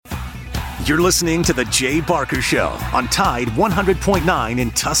You're listening to The Jay Barker Show on Tide 100.9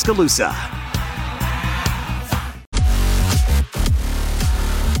 in Tuscaloosa.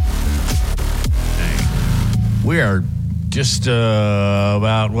 We are just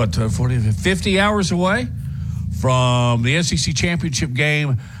about, 50 hours away from the SEC championship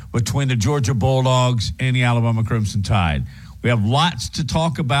game between the Georgia Bulldogs and the Alabama Crimson Tide. We have lots to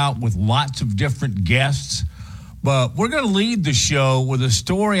talk about with lots of different guests, but we're going to lead the show with a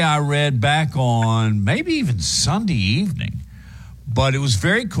story I read back on maybe even Sunday evening. But it was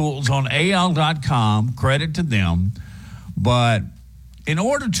very cool. It was on AL.com. Credit to them. But in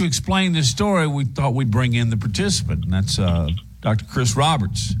order to explain this story, we thought we'd bring in the participant, and that's Dr. Chris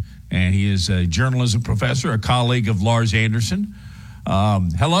Roberts. And he is a journalism professor, a colleague of Lars Anderson.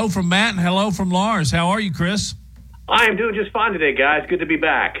 Hello from Matt and hello from Lars. How are you, Chris? I am doing just fine today, guys. Good to be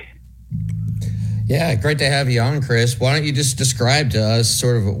back. Yeah, great to have you on, Chris. Why don't you just describe to us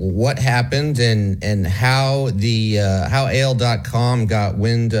sort of what happened and how how AL.com got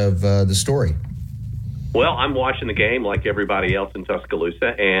wind of the story? Well, I'm watching the game like everybody else in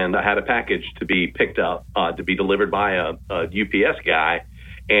Tuscaloosa, and I had a package to be picked up to be delivered by a UPS guy,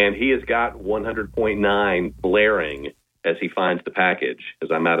 and he has got 100.9 blaring as he finds the package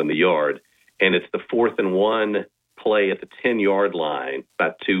as I'm out in the yard, and it's the 4th and 1 play at the 10-yard line,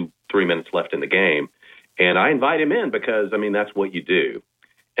 about 2-3 minutes left in the game. And I invite him in because, that's what you do.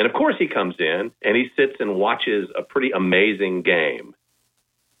 And, of course, he comes in and he sits and watches a pretty amazing game.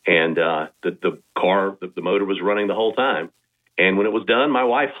 And the motor was running the whole time. And when it was done, my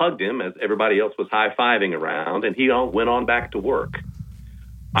wife hugged him as everybody else was high-fiving around, and he went on back to work.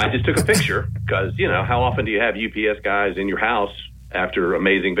 I just took a picture because, how often do you have UPS guys in your house after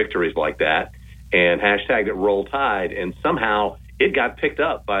amazing victories like that? And hashtagged it Roll Tide, and somehow it got picked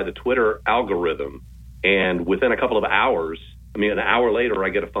up by the Twitter algorithm. And within a couple of hours, an hour later, I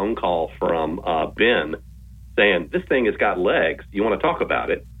get a phone call from Ben saying, this thing has got legs. You want to talk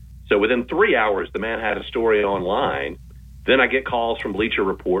about it? So within 3 hours, the man had a story online. Then I get calls from Bleacher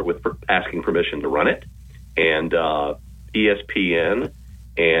Report asking permission to run it, and ESPN,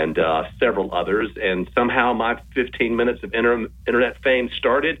 and several others. And somehow my 15 minutes of internet fame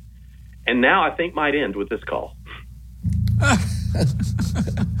started. And now I think might end with this call.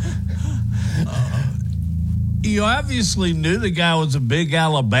 You obviously knew the guy was a big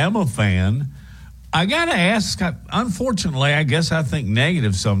Alabama fan. I got to ask, unfortunately, I guess I think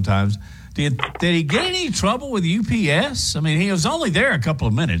negative sometimes. Did he get any trouble with UPS? He was only there a couple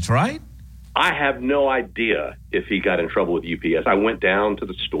of minutes, right? I have no idea if he got in trouble with UPS. I went down to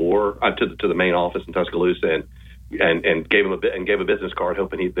the store, to the main office in Tuscaloosa, and gave him a business card,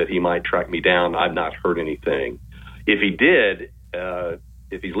 hoping that he might track me down. I've not heard anything. If he did,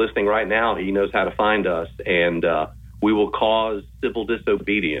 if he's listening right now, he knows how to find us, and we will cause civil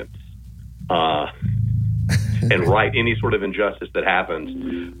disobedience and right any sort of injustice that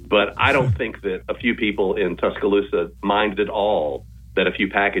happens. But I don't think that a few people in Tuscaloosa minded at all that a few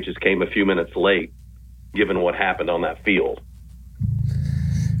packages came a few minutes late, given what happened on that field.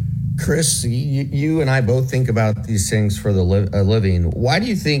 Chris, you and I both think about these things for a living. Why do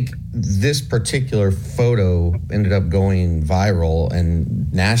you think this particular photo ended up going viral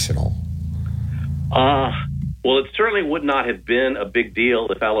and national? Well, it certainly would not have been a big deal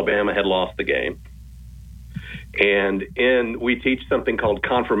if Alabama had lost the game. And we teach something called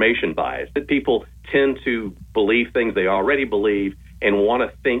confirmation bias, that people tend to believe things they already believe and want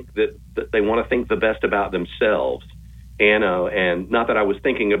to think that they want to think the best about themselves. And not that I was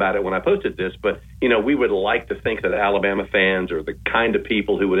thinking about it when I posted this, but, we would like to think that Alabama fans are the kind of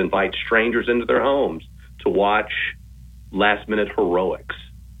people who would invite strangers into their homes to watch last-minute heroics,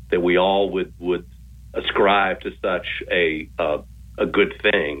 that we all would ascribe to such a good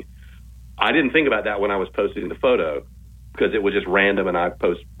thing. I didn't think about that when I was posting the photo because it was just random, and I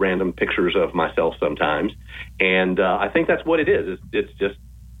post random pictures of myself sometimes. And I think that's what it is. It's just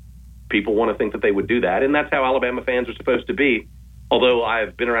people want to think that they would do that, and that's how Alabama fans are supposed to be. Although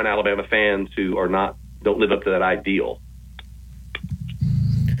I've been around Alabama fans who don't live up to that ideal.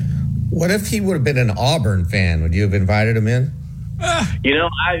 What if he would have been an Auburn fan? Would you have invited him in?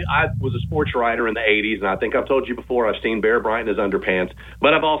 I was a sports writer in the 80s, and I think I've told you before, I've seen Bear Bryant in his underpants,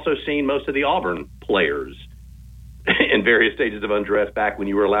 but I've also seen most of the Auburn players in various stages of undress back when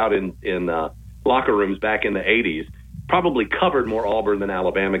you were allowed in locker rooms back in the 80s. Probably covered more Auburn than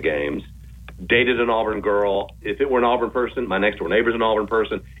Alabama games. Dated an Auburn girl. If it were an Auburn person, my next door neighbor's an Auburn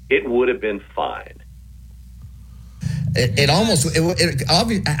person, it would have been fine. It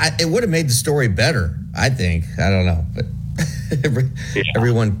would have made the story better, I think. I don't know, but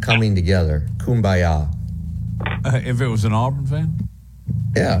everyone coming together, kumbaya. If it was an Auburn fan,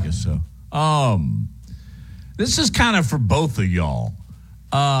 yeah, I guess so. This is kind of for both of y'all.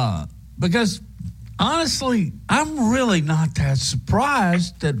 Because, honestly, I'm really not that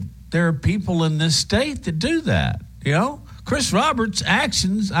surprised that there are people in this state that do that. You know, Chris Roberts'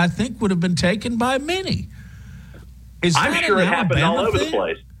 actions, I think, would have been taken by many. I'm sure it happened all over the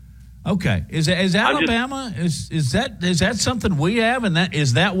place. Okay, is Alabama is that something we have, and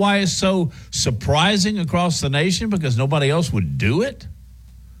is that why it's so surprising across the nation because nobody else would do it?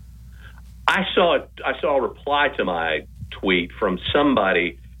 I saw a reply to my tweet from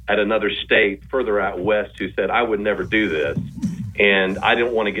somebody at another state further out west who said I would never do this, and I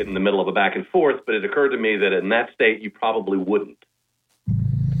didn't want to get in the middle of a back and forth, but it occurred to me that in that state you probably wouldn't.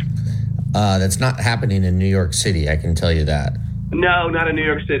 That's not happening in New York City, I can tell you that. No, not in New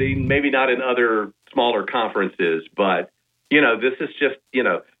York City, maybe not in other smaller conferences, but, this is just,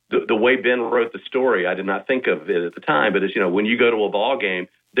 the way Ben wrote the story, I did not think of it at the time, but it's, when you go to a ball game,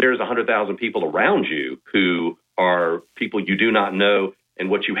 there's 100,000 people around you who are people you do not know, and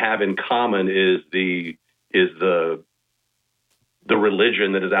what you have in common is the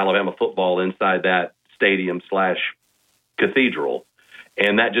religion that is Alabama football inside that stadium/cathedral.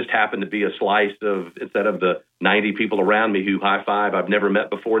 And that just happened to be a slice of, instead of the 90 people around me who high five I've never met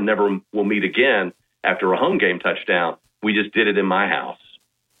before, never will meet again after a home game touchdown, we just did it in my house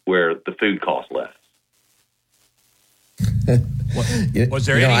where the food costs less. Was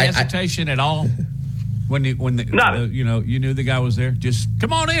there any hesitation at all when you knew the guy was there? Just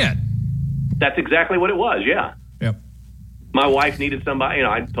come on in. That's exactly what it was. Yeah. Yep. My wife needed somebody.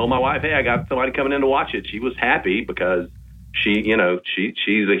 I told my wife, "Hey, I got somebody coming in to watch it." She was happy because she's a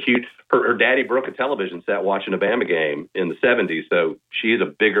huge. Her daddy broke a television set watching a Bama game in the 70s, so she's a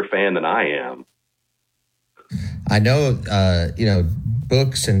bigger fan than I am. I know,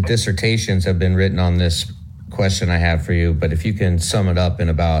 books and dissertations have been written on this question I have for you, but if you can sum it up in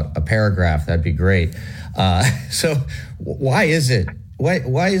about a paragraph, that'd be great. So why is it?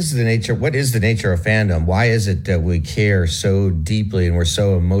 What is the nature of fandom? Why is it that we care so deeply and we're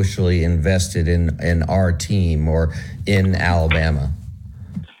so emotionally invested in our team or in Alabama?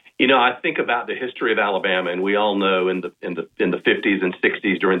 I think about the history of Alabama, and we all know in the 50s and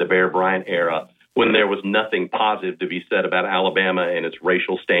 60s during the Bear Bryant era, when there was nothing positive to be said about Alabama and its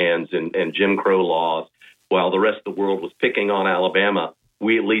racial stands and Jim Crow laws, while the rest of the world was picking on Alabama,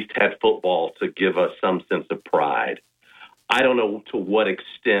 we at least had football to give us some sense of pride. I don't know to what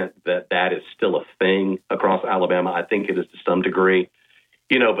extent that is still a thing across Alabama. I think it is to some degree,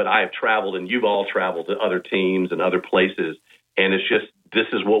 but I have traveled, and you've all traveled to other teams and other places, and it's just, this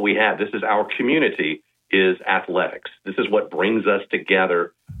is what we have. This is our community, is athletics. This is what brings us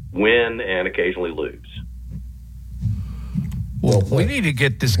together, win and occasionally lose. Well, we need to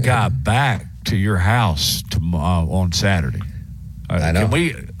get this guy back to your house on Saturday. I know. Can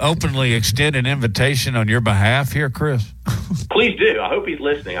we openly extend an invitation on your behalf here, Chris? Please do. I hope he's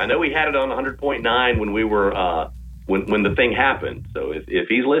listening. I know we had it on 100.9 when we were when the thing happened. So if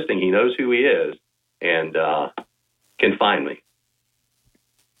he's listening, he knows who he is and can find me.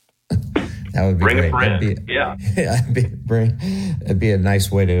 That would be bring great. a friend. It'd be a nice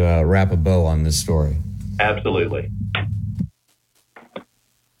way to wrap a bow on this story. Absolutely.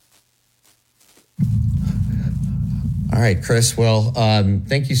 All right, Chris. Well,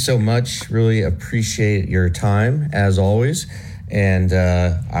 thank you so much. Really appreciate your time, as always. And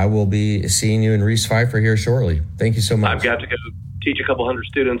I will be seeing you in Reese Pfeiffer here shortly. Thank you so much. I've got to go teach a couple hundred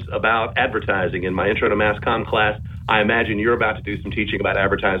students about advertising in my Intro to Mass Comm class. I imagine you're about to do some teaching about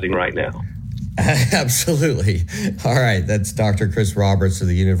advertising right now. Absolutely. All right. That's Dr. Chris Roberts of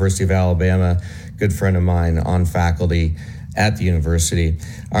the University of Alabama, good friend of mine on faculty at the university.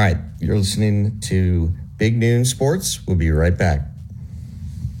 All right. You're listening to Big Noon Sports. We'll be right back.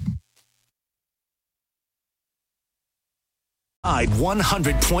 Tide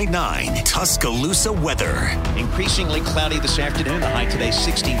 100.9 Tuscaloosa weather. Increasingly cloudy this afternoon. The high today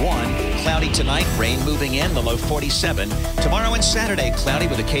 61. Cloudy tonight. Rain moving in. The low 47. Tomorrow and Saturday, cloudy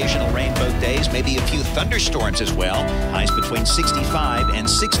with occasional rain both days. Maybe a few thunderstorms as well. Highs between 65 and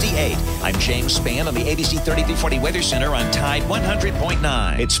 68. I'm James Spann on the ABC 3340 Weather Center on Tide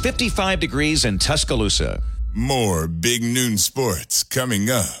 100.9. It's 55 degrees in Tuscaloosa. More Big Noon Sports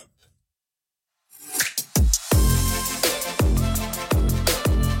coming up.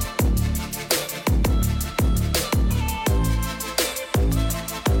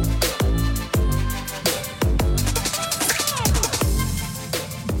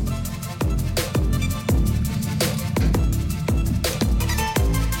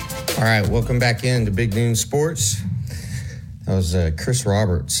 All right, welcome back into Big Noon Sports. That was Chris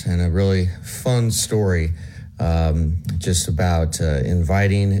Roberts, and a really fun story just about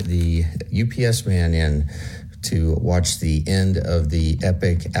inviting the UPS man in to watch the end of the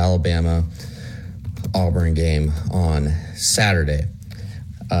epic Alabama-Auburn game on Saturday.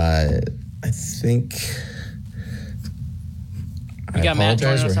 I think... We got Matt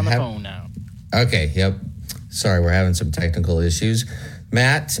joining us on the phone now. Okay, yep. Sorry, we're having some technical issues.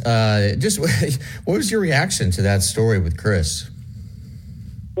 Matt, just what was your reaction to that story with Chris?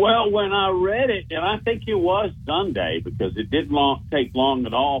 Well, when I read it, and I think it was Sunday because it didn't take long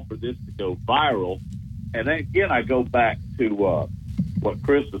at all for this to go viral. And then again, I go back to what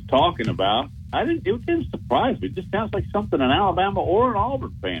Chris was talking about. It didn't surprise me. It just sounds like something an Alabama or an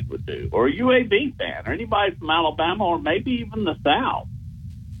Auburn fan would do, or a UAB fan, or anybody from Alabama, or maybe even the South.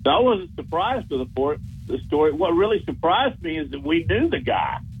 So I wasn't surprised with the story. What really surprised me is that we knew the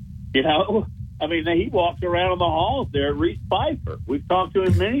guy. You know, I mean, he walked around in the halls there at Reese Pfeiffer. We've talked to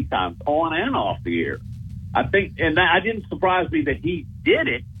him many times, on and off the air. I think, and that didn't surprise me that he did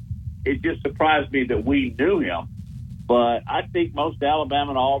it. It just surprised me that we knew him. But I think most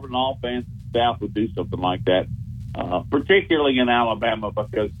Alabama and Auburn and all fans in the South would do something like that, particularly in Alabama,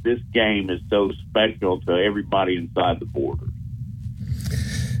 because this game is so special to everybody inside the border.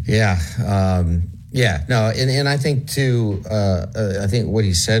 Yeah. No, and I think too, I think what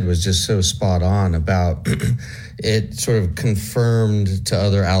he said was just so spot on about it sort of confirmed to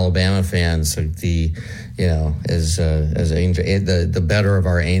other Alabama fans, like as angel, the better of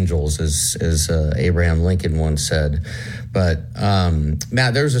our angels, as Abraham Lincoln once said. But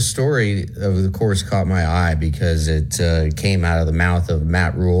Matt, there's a story of course caught my eye because it came out of the mouth of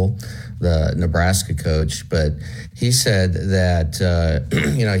Matt Rule, the Nebraska coach, but he said that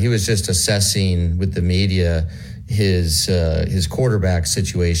he was just assessing with the media his quarterback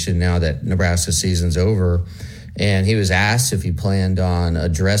situation now that Nebraska season's over, and he was asked if he planned on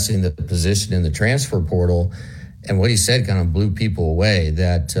addressing the position in the transfer portal, and what he said kind of blew people away.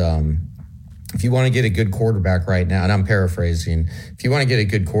 That if you want to get a good quarterback right now, and I'm paraphrasing, if you want to get a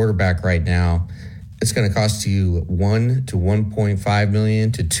good quarterback right now, it's going to cost you $1 to $1.5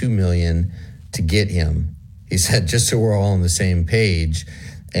 million to $2 million to get him. He said, just so we're all on the same page.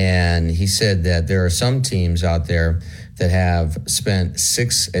 And he said that there are some teams out there that have spent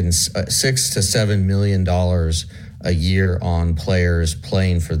 $6 to $7 million a year on players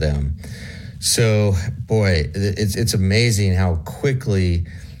playing for them. So, boy, it's amazing how quickly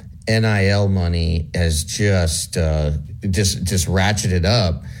NIL money has just ratcheted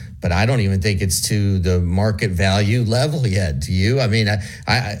up. But I don't even think it's to the market value level yet. Do you? I mean,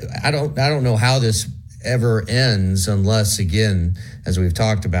 I don't know how this ever ends unless, again, as we've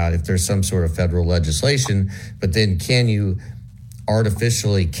talked about, if there's some sort of federal legislation. But then, can you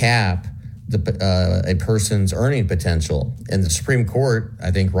artificially cap a person's earning potential? And the Supreme Court,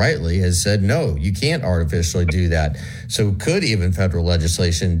 I think rightly, has said no, you can't artificially do that. So, could even federal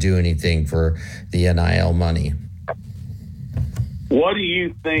legislation do anything for the NIL money? What do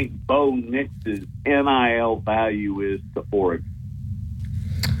you think Bo Nix's NIL value is to Oregon?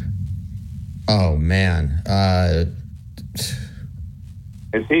 Oh, man.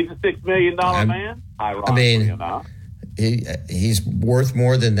 Is he the $6 million man? Ironically enough. He's worth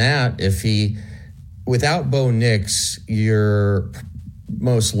more than that. Without Bo Nix, you're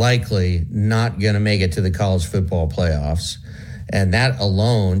most likely not going to make it to the college football playoffs. And that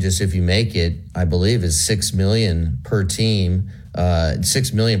alone, just if you make it, I believe is $6 million per team.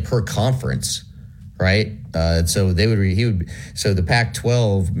 $6 million per conference, right? So so the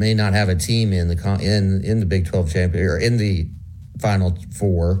Pac-12 may not have a team in the Big 12 championship or in the Final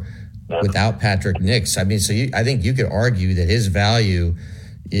Four without Patrick Nix. I mean, I think you could argue that his value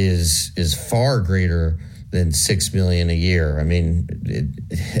is far greater than $6 million a year. I mean,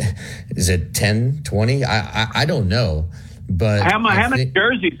 is it 10, 20? I don't know, but how many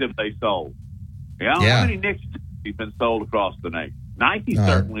jerseys have they sold? Yeah. How many Knicks he's been sold across the nation? Nike's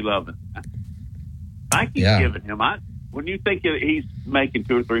certainly loving that. Nike's giving him. When you think he's making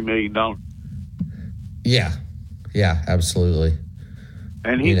 $2 or $3 million? Yeah, absolutely.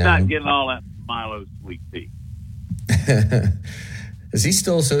 And he's not getting all that Milo's sweet tea. Is he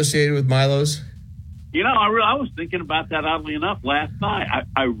still associated with Milo's? You know, I was thinking about that oddly enough last night.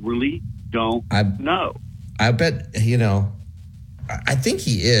 I really don't know. I bet, I think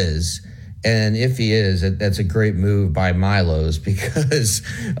he is. And if he is, that's a great move by Milo's because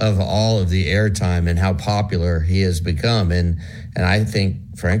of all of the airtime and how popular he has become. And I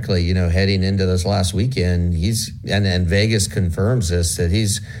think, frankly, heading into this last weekend, and Vegas confirms this, that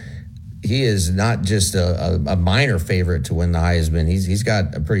he is not just a minor favorite to win the Heisman. He's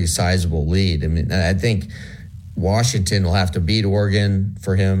got a pretty sizable lead. I mean, I think Washington will have to beat Oregon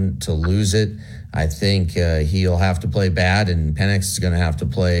for him to lose it. I think he'll have to play bad, and Penix is going to have to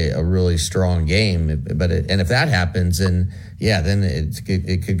play a really strong game. And if that happens, then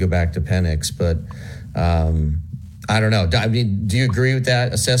it could go back to Penix. But I don't know. I mean, do you agree with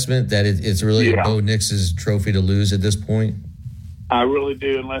that assessment that it's really Bo Nix's trophy to lose at this point? I really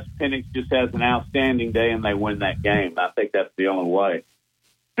do, unless Penix just has an outstanding day and they win that game. I think that's the only way.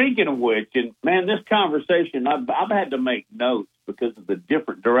 Speaking of which, and man, this conversation, I've had to make notes because of the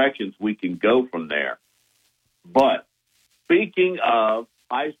different directions we can go from there. But speaking of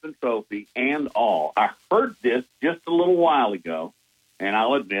Heisman Trophy and all, I heard this just a little while ago, and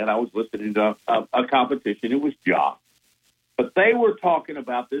I'll admit I was listening to a competition. It was Jock. But they were talking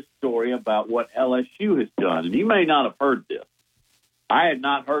about this story about what LSU has done, and you may not have heard this. I had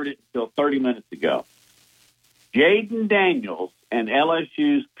not heard it until 30 minutes ago. Jaden Daniels and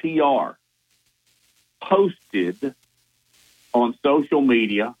LSU's PR posted on social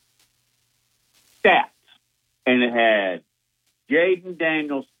media stats, and it had Jaden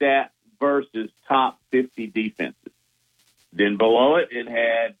Daniels stats versus top 50 defenses. Then below it, it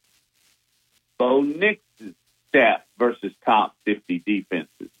had Bo Nix's stats versus top 50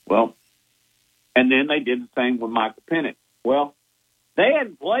 defenses. Well, and then they did the same with Michael Penix. Well, they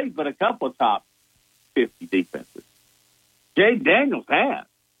hadn't played but a couple of top 50 defenses. Jaden Daniels has.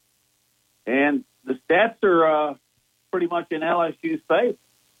 And the stats are pretty much in LSU's favor.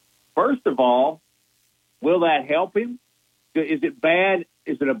 First of all, will that help him? Is it bad?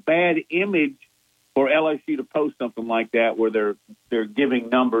 Is it a bad image for LSU to post something like that where they're giving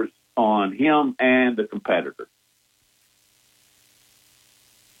numbers on him and the competitor?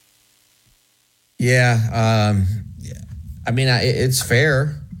 Yeah, I mean, it's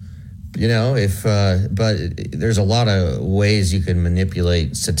fair, but there's a lot of ways you can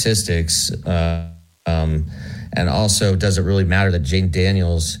manipulate statistics. And also, does it really matter that Jaden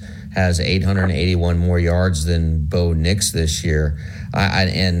Daniels has 881 more yards than Bo Nix this year? I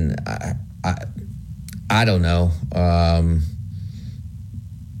don't know.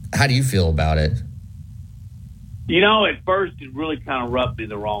 How do you feel about it? At first it really kind of rubbed me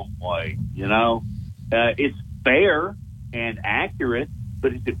the wrong way. It's fair and accurate,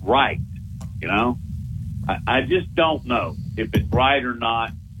 but is it right? I just don't know if it's right or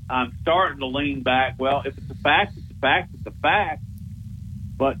not. I'm starting to lean back. Well, if it's a fact, it's a fact, it's a fact.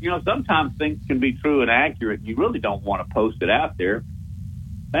 But, sometimes things can be true and accurate. You really don't want to post it out there,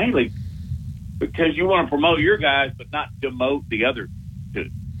 mainly because you want to promote your guys but not demote the other two.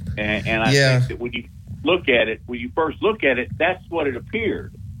 And I think that when you first look at it, that's what it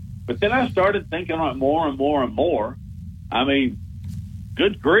appeared. But then I started thinking on it more and more and more. I mean,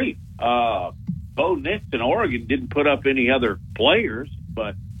 good grief. Bo Nix in Oregon didn't put up any other players,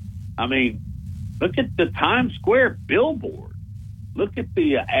 but, I mean, look at the Times Square billboard. Look at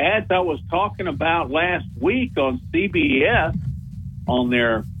the ads I was talking about last week on CBS on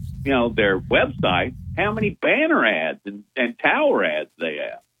their website, how many banner ads and tower ads they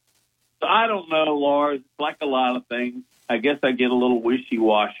have. So I don't know, Lars. It's like a lot of things. I guess I get a little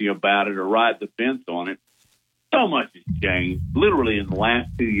wishy-washy about it or ride the fence on it. So much has changed, literally in the last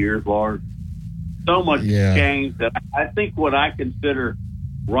 2 years, Lars. So much has changed that I think what I consider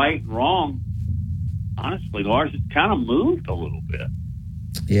right and wrong, honestly, Lars, it's kind of moved a little bit.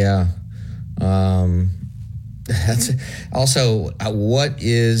 Yeah. That's also, what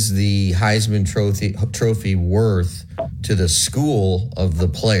is the Heisman Trophy worth to the school of the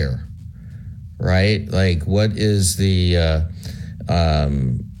player? Right? Like, what is the,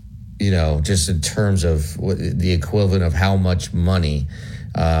 just in terms of the equivalent of how much money?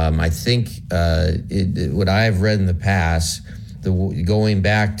 I think what I've read in the past, going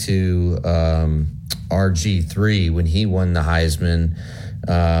back to RG3 when he won the Heisman,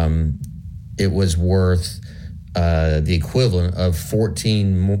 it was worth the equivalent of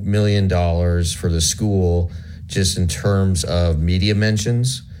 $14 million for the school just in terms of media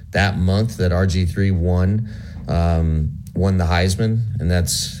mentions that month that RG3 won the Heisman. And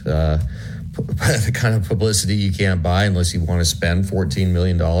that's the kind of publicity you can't buy unless you want to spend $14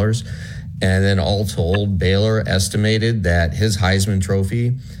 million. And then all told, Baylor estimated that his Heisman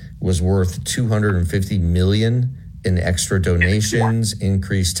Trophy was worth $250 million in extra donations,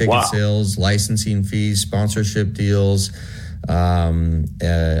 increased ticket sales, licensing fees, sponsorship deals, even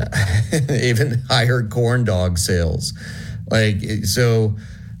higher corn dog sales. So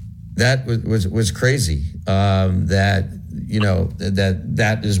that was crazy. That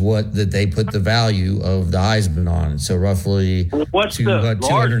is what that they put the value of the Heisman on. So roughly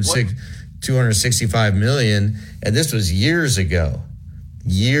 $265 million, and this was years ago.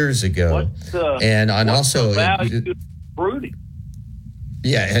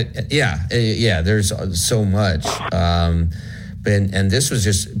 Yeah. There's so much. And this was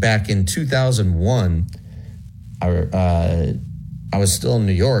just back in 2001. I was still in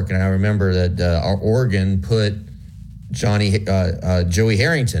New York, and I remember that Oregon put Joey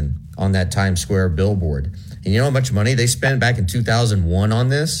Harrington on that Times Square billboard. And you know how much money they spent back in 2001 on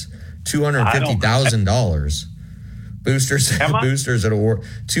this? $250,000. Boosters at award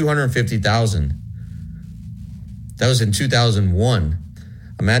 $250,000. That was in 2001.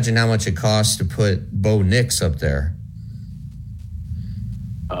 Imagine how much it costs to put Bo Nix up there.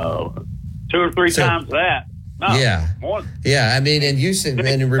 Oh, 2 or 3 times that. No, yeah, more. Yeah. I mean, and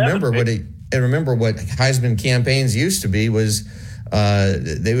remember what Heisman campaigns used to be was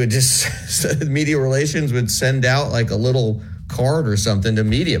they would just media relations would send out like a little card or something to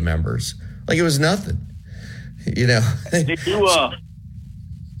media members, like it was nothing. You know.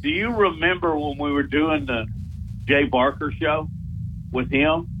 Do you remember when we were doing the Jay Barker show with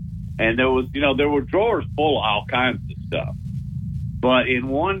him, and there were drawers full of all kinds of stuff, but in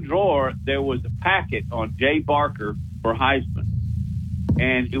one drawer there was a packet on Jay Barker for Heisman,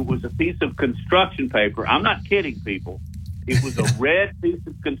 and it was a piece of construction paper. I'm not kidding, people. It was a red piece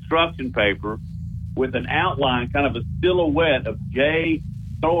of construction paper with an outline, kind of a silhouette of Jay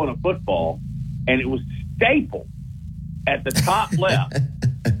throwing a football, and it was stapled at the top left.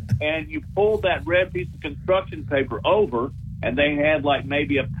 And you pulled that red piece of construction paper over, and they had like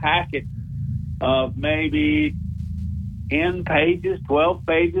maybe a packet of maybe 10 pages, 12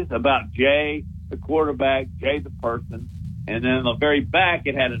 pages about Jay, the quarterback, Jay, the person. And then on the very back,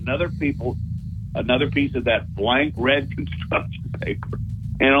 it had another piece of that blank red construction paper.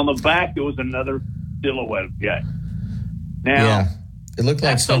 And on the back, it was another silhouette of Jay. Now, yeah, it looked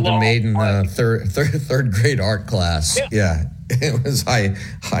like something made in third grade art class. Yeah. It was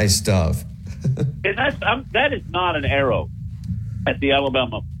high stuff. And that is not an arrow at the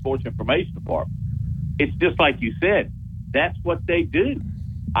Alabama Sports Information Department. It's just like you said. That's what they do.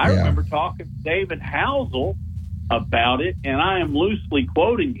 I remember talking to David Housel about it, and I am loosely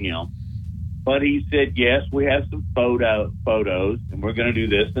quoting him, but he said, yes, we have some photos, and we're going to do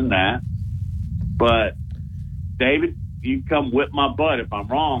this and that. But, David, you can come whip my butt if I'm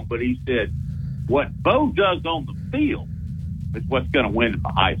wrong, but he said, what Bo does on the field is what's going to win the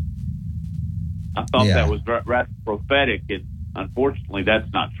Heisman. I thought that was rather prophetic, and unfortunately,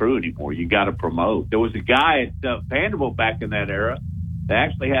 that's not true anymore. You got to promote. There was a guy at Vanderbilt back in that era that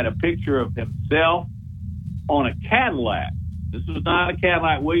actually had a picture of himself on a Cadillac. This was not a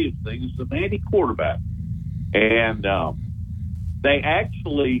Cadillac Williams thing. This was a Vandy quarterback. And they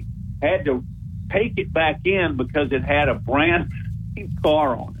actually had to take it back in because it had a brand new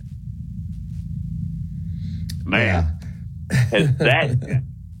car on it. Man, has that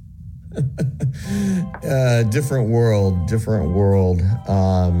different world.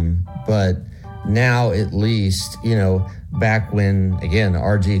 But now at least, back when, again,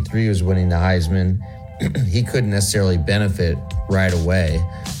 RG3 was winning the Heisman, he couldn't necessarily benefit right away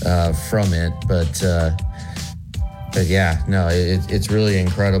from it. But yeah, no, it's really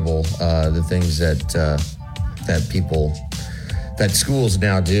incredible, the things that schools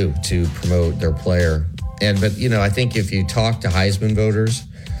now do to promote their player. But I think if you talk to Heisman voters,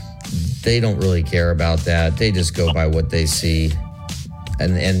 they don't really care about that. They just go by what they see.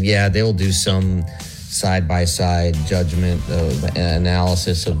 And yeah, they'll do some side-by-side judgment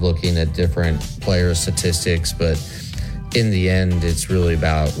analysis of looking at different player statistics. But in the end, it's really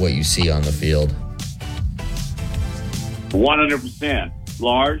about what you see on the field. 100%.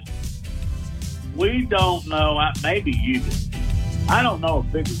 Lars, we don't know, maybe you do. I don't know a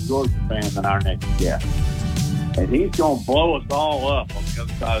bigger Georgia fan than our next guest. And he's going to blow us all up on the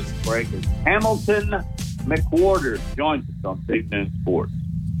other side of the break. As Hamilton McWhorter joins us on Big Noon Sports.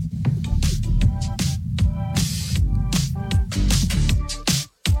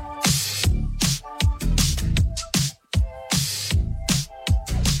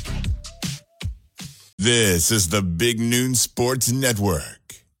 This is the Big Noon Sports Network.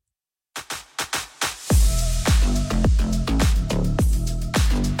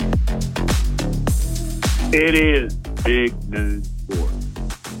 It is Big Noon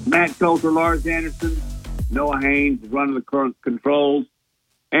Sports. Matt Coulter, Lars Anderson, Noah Haynes is running the current controls.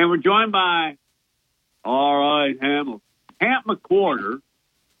 And we're joined by, Hamp McWhorter,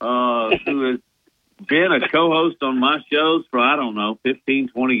 who has been a co-host on my shows for, 15,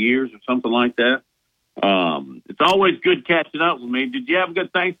 20 years or something like that. It's always good catching up with me. Did you have a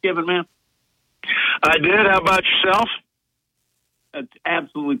good Thanksgiving, man? I did. How about yourself? It's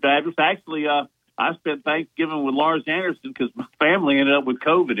absolutely fabulous. Actually, I spent Thanksgiving with Lars Anderson because my family ended up with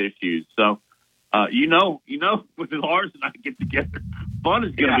COVID issues. So you know, when Lars and I get together, fun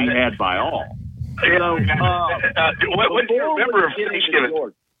is going to be had by all. So, what do you remember of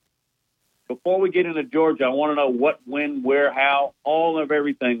Thanksgiving? Before we get into Georgia, I want to know what, when, where, how, all of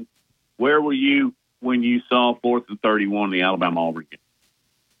everything. Where were you when you saw 4th and 31, the Alabama-Auburn game?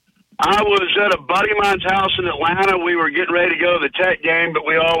 I was at a buddy of mine's house in Atlanta. We were getting ready to go to the Tech game, but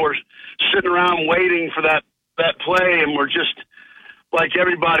we all were sitting around waiting for that play, and we're just, like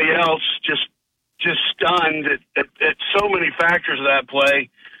everybody else, just stunned at so many factors of that play,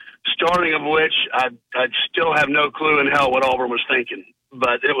 starting of which I still have no clue in hell what Auburn was thinking.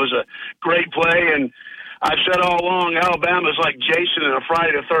 But it was a great play, and I've said all along, Alabama's like Jason in a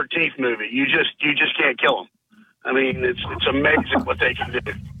Friday the 13th movie. You just can't kill them. I mean, it's amazing what they can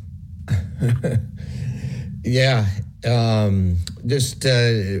do. Yeah. Just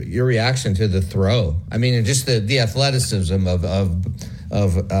your reaction to the throw. I mean, just the athleticism of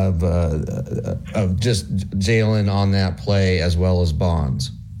just Jalen on that play as well as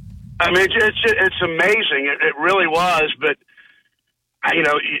Bonds. I mean, it's amazing. It really was, but you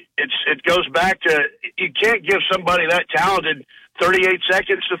know, it goes back to you can't give somebody that talented 38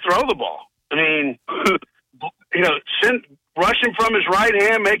 seconds to throw the ball. I mean, you know, rush him from his right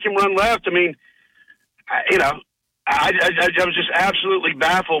hand, make him run left. I mean, you know, I was just absolutely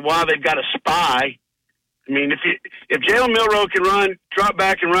baffled why they've got a spy. I mean, if Jalen Milroe can drop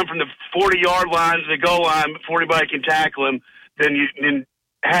back and run from the 40-yard line to the goal line before anybody can tackle him, then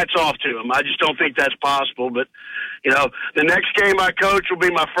hats off to him. I just don't think that's possible. But, you know, the next game I coach will be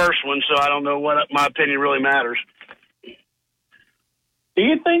my first one, so I don't know what my opinion really matters. Do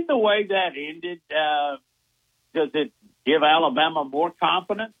you think the way that ended, does it give Alabama more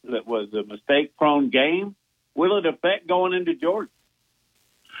confidence that it was a mistake-prone game? Will it affect going into Georgia?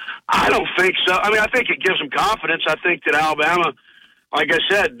 I don't think so. I mean, I think it gives them confidence. I think that Alabama, like I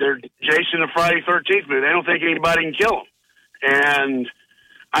said, they're Jason and Friday 13th movie. They don't think anybody can kill them. And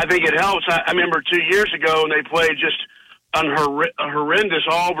I think it helps. I remember 2 years ago when they played just a horrendous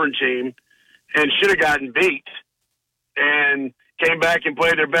Auburn team and should have gotten beat and came back and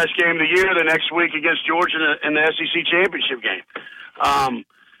played their best game of the year the next week against Georgia in the SEC championship game.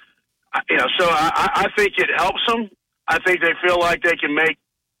 You know, so I think it helps them. I think they feel like they can make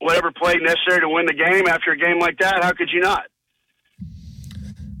whatever play necessary to win the game after a game like that. How could you not?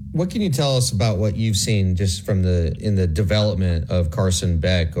 What can you tell us about what you've seen just in the development of Carson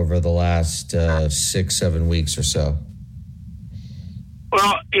Beck over the last 6-7 weeks or so?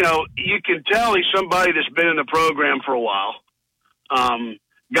 Well, you know, you can tell he's somebody that's been in the program for a while,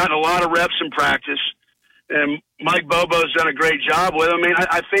 gotten a lot of reps in practice, and Mike Bobo's done a great job with him. I mean,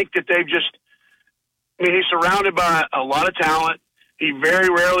 I think that he's surrounded by a lot of talent. He very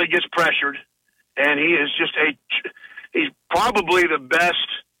rarely gets pressured, and he is just he's probably the best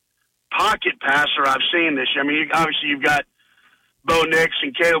pocket passer I've seen this year. I mean, obviously you've got Bo Nix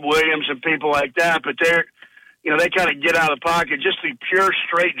and Caleb Williams and people like that, but they kind of get out of the pocket. Just the pure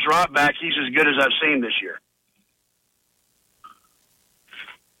straight drop back, he's as good as I've seen this year.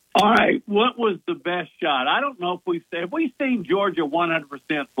 All right, what was the best shot? I don't know if have we seen Georgia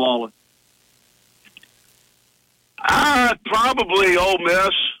 100% flawless? Probably Ole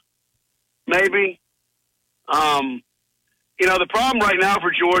Miss, maybe. You know, the problem right now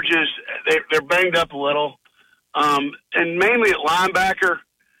for Georgia is they're banged up a little, and mainly at linebacker.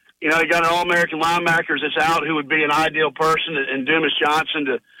 You know, you got an All-American linebacker that's out who would be an ideal person, and Dumas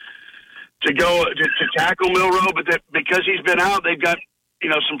Johnson to go to tackle Milroe, but because he's been out, they've got, you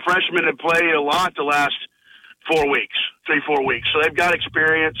know, some freshmen that played a lot the last 4 weeks, 3-4 weeks. So they've got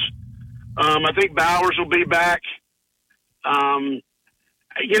experience. I think Bowers will be back.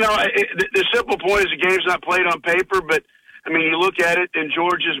 You know, the simple point is the game's not played on paper, but, I mean, you look at it, and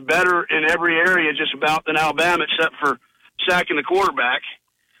Georgia's better in every area just about than Alabama, except for sacking the quarterback.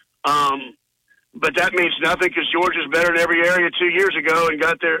 But that means nothing because Georgia's better in every area 2 years ago and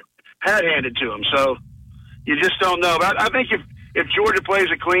got their hat handed to them. So you just don't know. But I think if Georgia plays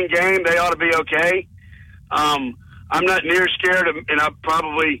a clean game, they ought to be okay. I'm not near scared of, and I'll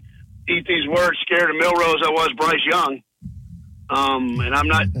probably eat these words, scared of Milroe as I was Bryce Young. And I'm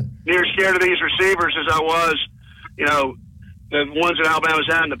not near scared of these receivers as I was, you know, the ones that Alabama's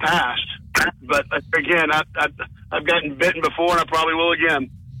had in the past. But again, I've gotten bitten before, and I probably will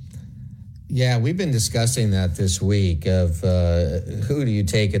again. Yeah, we've been discussing that this week of who do you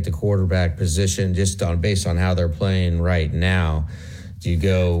take at the quarterback position just based on how they're playing right now. Do you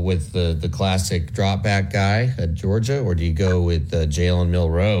go with the classic drop back guy at Georgia, or do you go with Jalen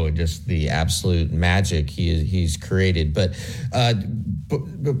Milroe and just the absolute magic he's created? But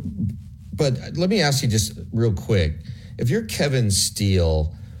let me ask you just real quick. If you're Kevin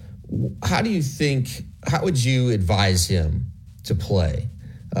Steele, how would you advise him to play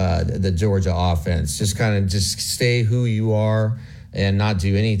the Georgia offense? Just stay who you are and not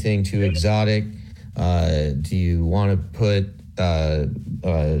do anything too exotic. Do you want to put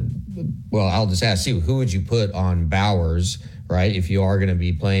I'll just ask you, who would you put on Bowers, right? If you are going to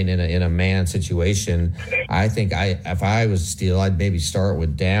be playing in a man situation, I think if I was Steele, I'd maybe start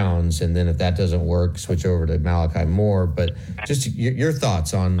with Downs, and then if that doesn't work, switch over to Malachi Moore. But just your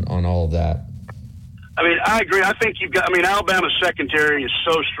thoughts on all of that. I mean, I agree. I think Alabama's secondary is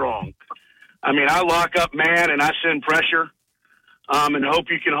so strong. I mean, I lock up man and I send pressure, and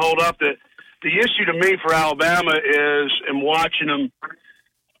hope you can hold up. The issue to me for Alabama is, in watching them,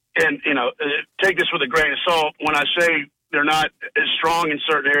 and take this with a grain of salt. When I say they're not as strong in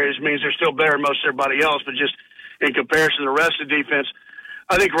certain areas, it means they're still better than most everybody else, but just in comparison to the rest of the defense,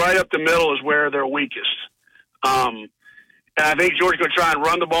 I think right up the middle is where they're weakest. And I think Georgia's going to try and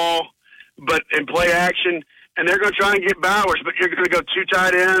run the ball, but in play action, and they're going to try and get Bowers, but you're going to go 2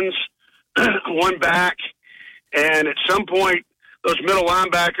 tight ends, 1 back, and at some point, those middle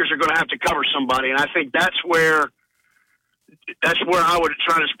linebackers are going to have to cover somebody, and I think that's where I would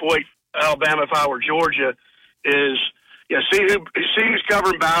try to exploit Alabama if I were Georgia. Is see who's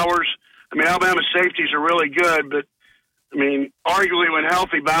covering Bowers. I mean, Alabama's safeties are really good, but I mean, arguably when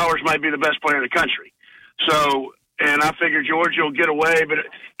healthy, Bowers might be the best player in the country. So, and I figure Georgia will get away. But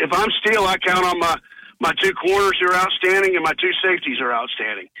if I'm Steele, I count on my 2 corners who are outstanding and my 2 safeties are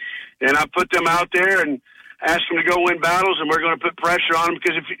outstanding, and I put them out there and ask them to go win battles, and we're going to put pressure on them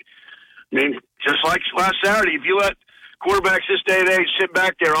because just like last Saturday, if you let quarterbacks this day and age sit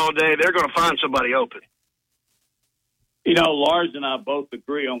back there all day, they're going to find somebody open. Lars and I both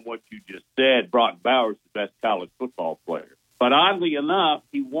agree on what you just said. Brock Bowers is the best college football player. But oddly enough,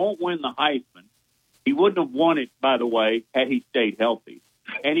 he won't win the Heisman. He wouldn't have won it, by the way, had he stayed healthy.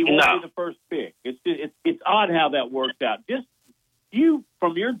 And he won't be the first pick. It's odd how that worked out. Just you,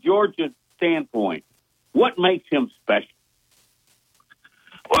 from your Georgia standpoint, what makes him special?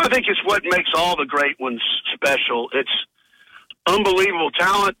 Well, I think it's what makes all the great ones special. It's unbelievable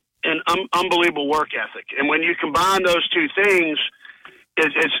talent and unbelievable work ethic. And when you combine those 2 things,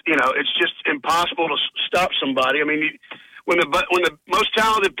 it's just impossible to stop somebody. I mean, when the most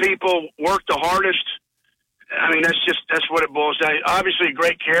talented people work the hardest, I mean, that's what it boils down to. Obviously, a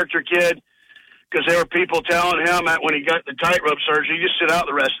great character kid, because there were people telling him that when he got the tightrope surgery, you just sit out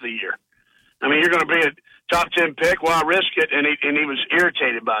the rest of the year. I mean, you're going to be a top 10 pick. Well, I risk it, and he was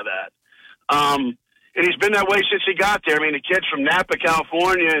irritated by that. And he's been that way since he got there. I mean, the kid's from Napa,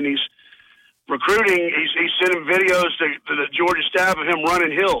 California, and he's recruiting. He's sending videos to the Georgia staff of him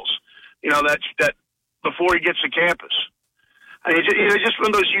running hills. That before he gets to campus. I mean, just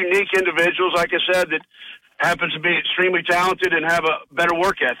one of those unique individuals, like I said, that happens to be extremely talented and have a better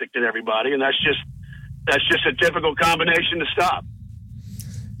work ethic than everybody, and that's just a difficult combination to stop.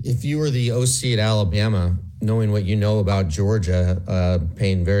 If you were the OC at Alabama, knowing what you know about Georgia,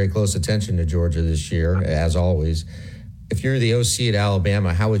 paying very close attention to Georgia this year, as always, if you're the OC at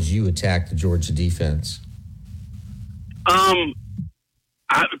Alabama, how would you attack the Georgia defense? The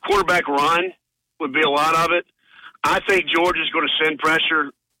quarterback run would be a lot of it. I think Georgia's going to send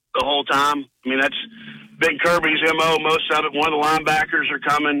pressure the whole time. I mean, that's Ben Kirby's MO, most of it. One of the linebackers are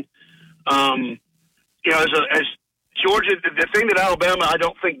coming. As Georgia, the thing that Alabama I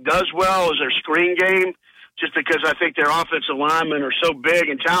don't think does well is their screen game, just because I think their offensive linemen are so big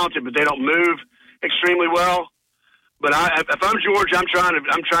and talented, but they don't move extremely well. But if I'm Georgia, I'm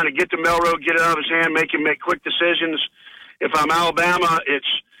trying to get to Melrose, get it out of his hand, make him make quick decisions. If I'm Alabama,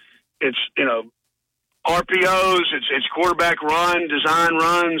 it's RPOs, it's quarterback run, design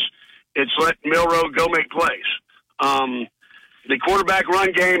runs, it's let Milroe go make plays. The quarterback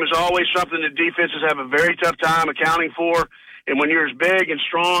run game is always something that defenses have a very tough time accounting for. And when you're as big and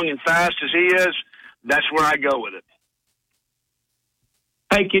strong and fast as he is, that's where I go with it.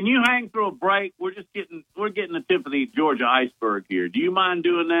 Hey, can you hang through a break? We're getting the tip of the Georgia iceberg here. Do you mind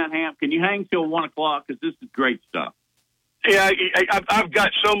doing that, Hamp? Can you hang till 1 o'clock? Because this is great stuff. Yeah, I've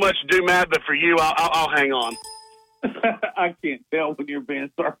got so much to do, Matt, but for you, I'll hang on. I can't tell when you're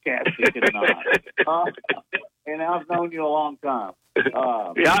being sarcastic or not. And I've known you a long time.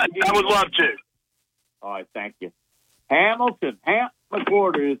 I would love to. All right, thank you. Hamp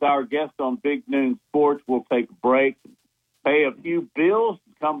McWhorter is our guest on Big Noon Sports. We'll take a break, pay a few bills,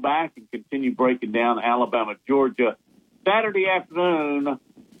 and come back and continue breaking down Alabama, Georgia, Saturday afternoon,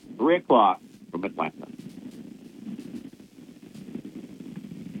 3 o'clock from Atlanta.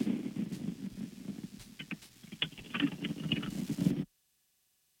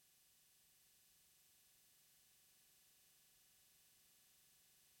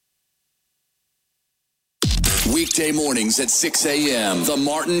 Weekday mornings at 6 a.m. The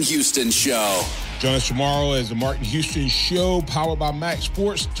Martin Houston Show. Join us tomorrow as the Martin Houston Show, powered by Max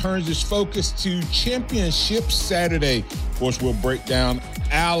Sports, turns its focus to Championship Saturday. Of course, we'll break down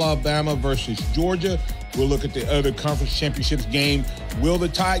Alabama versus Georgia. We'll look at the other conference championships game. Will the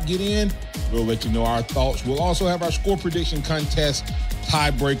Tide get in? We'll let you know our thoughts. We'll also have our score prediction contest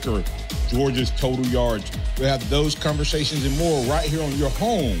tiebreaker, Georgia's total yards. We'll have those conversations and more right here on your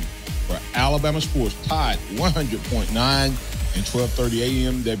home for Alabama Sports, Tide 100.9 and 1230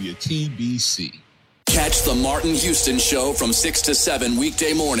 a.m. WTBC. Catch the Martin Houston Show from 6 to 7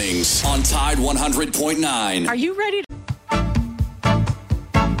 weekday mornings on Tide 100.9. Are you ready to...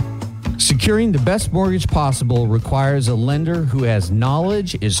 Securing the best mortgage possible requires a lender who has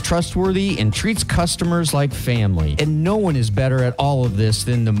knowledge, is trustworthy, and treats customers like family. And no one is better at all of this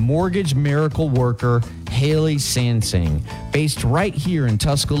than the mortgage miracle worker, Haley Sansing. Based right here in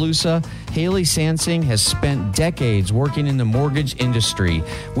Tuscaloosa, Haley Sansing has spent decades working in the mortgage industry.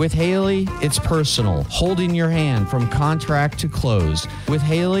 With Haley, it's personal, holding your hand from contract to close. With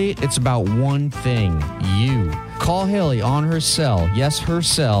Haley, it's about one thing, you. Call Haley on her cell, yes, her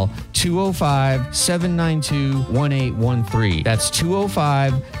cell, 205-792-1813. That's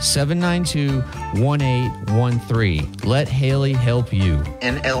 205-792-1813. Let Haley help you.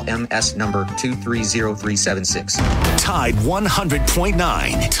 NLMS number 230376. Tide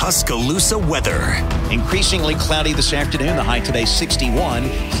 100.9 Tuscaloosa weather. Increasingly cloudy this afternoon. The high today 61.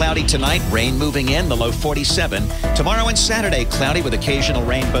 Cloudy tonight. Rain moving in. The low 47. Tomorrow and Saturday, cloudy with occasional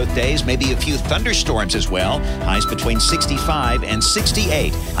rain both days. Maybe a few thunderstorms as well. Highs between 65 and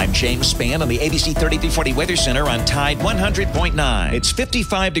 68. I'm James Spann on the ABC 3340 Weather Center on Tide 100.9. It's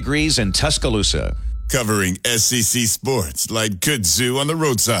 55 degrees in Tuscaloosa. Covering SEC sports like kudzu on the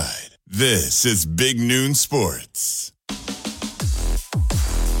roadside. This is Big Noon Sports.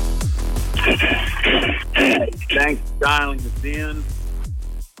 Thanks for dialing us in.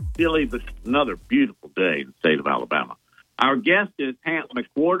 Chilly, but another beautiful day in the state of Alabama. Our guest is Hamp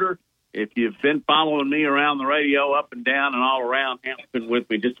McWhorter. If you've been following me around the radio, up and down and all around, Hamp's been with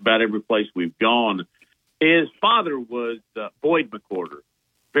me just about every place we've gone. His father was Boyd McWhorter,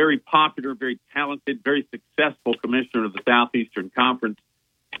 very popular, very talented, very successful commissioner of the Southeastern Conference.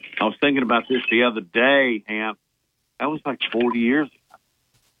 I was thinking about this the other day, Hamp. That was like 40 years ago.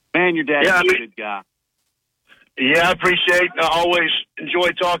 Man, your dad's a good guy. Yeah, I appreciate I always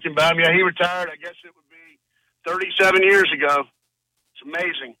enjoy talking about him. Yeah, he retired, I guess it would be 37 years ago. It's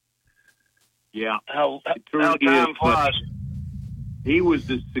amazing. Yeah. How time flies. He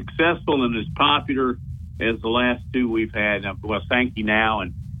was as successful and as popular as the last two we've had. Well, Sankey now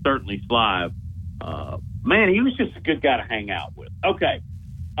and certainly Slive. Man, he was just a good guy to hang out with. Okay.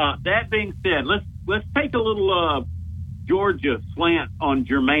 That being said, let's take a little Georgia slant on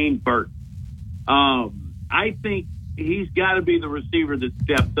Jermaine Burton. I think he's got to be the receiver that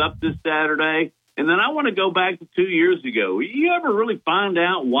steps up this Saturday. And then I want to go back to 2 years ago. You ever really find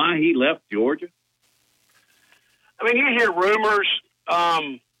out why he left Georgia? I mean, you hear rumors.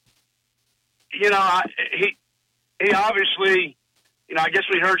 He obviously, I guess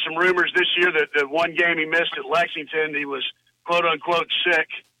we heard some rumors this year that the one game he missed at Lexington, he was quote unquote sick.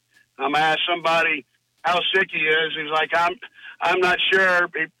 I asked somebody how sick he is. He was like, I'm not sure.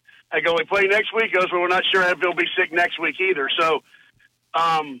 I go, we play next week. He goes, well, we're not sure if he'll be sick next week either. So,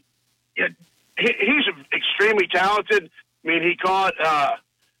 he's extremely talented. I mean, he caught a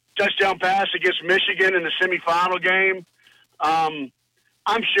touchdown pass against Michigan in the semifinal game. I'm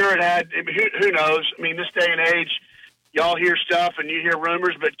sure it had, who knows? I mean, this day and age, y'all hear stuff and you hear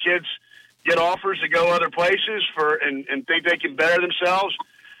rumors, but kids get offers to go other places and think they can better themselves.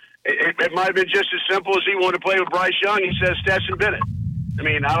 It might have been just as simple as he wanted to play with Bryce Young. He says Stetson Bennett. I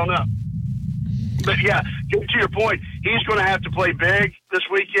mean, I don't know. But, yeah, to your point, he's going to have to play big this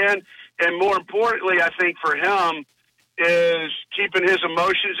weekend. And more importantly, I think for him is keeping his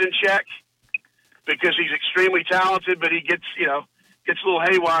emotions in check because he's extremely talented, but he gets a little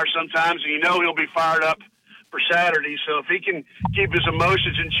haywire sometimes, and he'll be fired up for Saturday. So if he can keep his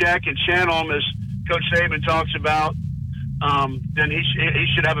emotions in check and channel them, as Coach Saban talks about, then he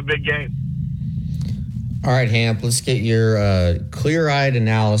should have a big game. All right, Hamp, let's get your clear-eyed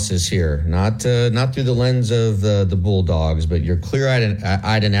analysis here. Not through the lens of the Bulldogs, but your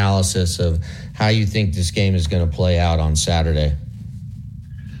clear-eyed analysis of how you think this game is going to play out on Saturday.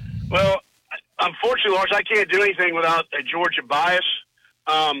 Well, unfortunately, Lars, I can't do anything without a Georgia bias.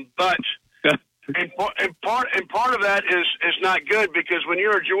 But and part of that is not good because when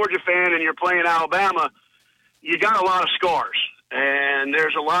you're a Georgia fan and you're playing Alabama, you got a lot of scars and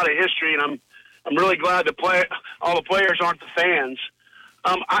there's a lot of history, and I'm really glad all the players aren't the fans.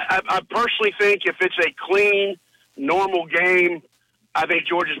 I personally think if it's a clean normal game, I think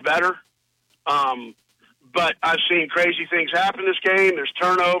Georgia's better. But I've seen crazy things happen this game. There's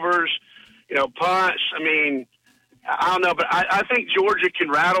turnovers, punts. I mean, I don't know, but I think Georgia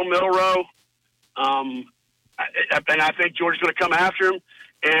can rattle Milroe. And I think Georgia's going to come after him,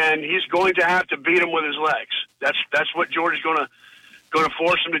 and he's going to have to beat him with his legs. That's what Georgia's going to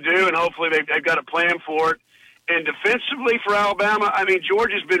force him to do, and hopefully they've got a plan for it. And defensively for Alabama, I mean,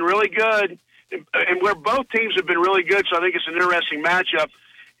 Georgia's been really good, and where both teams have been really good, so I think it's an interesting matchup,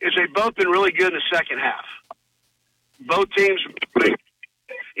 is they've both been really good in the second half. Both teams,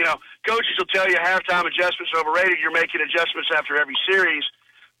 coaches will tell you halftime adjustments are overrated. You're making adjustments after every series.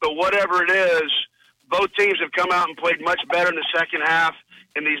 But whatever it is, both teams have come out and played much better in the second half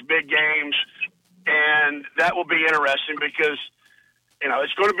in these big games. And that will be interesting because,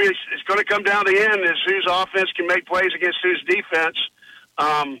 it's going to come down to the end as whose offense can make plays against whose defense.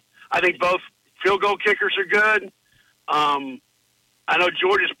 I think both field goal kickers are good. I know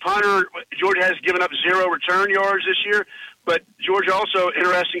Georgia has given up 0 return yards this year, but Georgia also,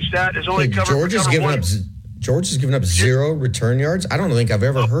 interesting stat, has only covered. Georgia's given up 0 return yards. I don't think I've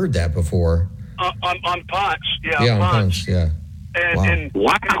ever heard that before. On punts, on punts, yeah. And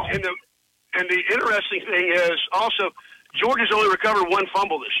the interesting thing is also Georgia's only recovered 1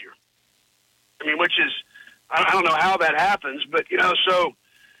 fumble this year. I mean, which is I don't know how that happens, but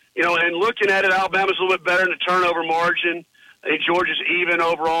and looking at it, Alabama's a little bit better in the turnover margin. I think Georgia's even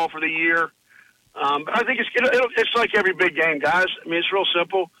overall for the year. But I think it's like every big game, guys. I mean, it's real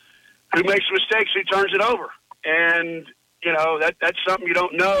simple. Who makes mistakes, who turns it over? And, that's something you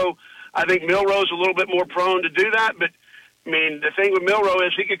don't know. I think Milroe's a little bit more prone to do that. But, I mean, the thing with Milroe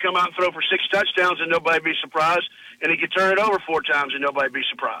is he could come out and throw for 6 touchdowns and nobody would be surprised. And he could turn it over 4 times and nobody would be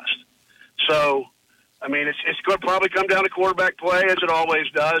surprised. So, I mean, it's going to probably come down to quarterback play, as it always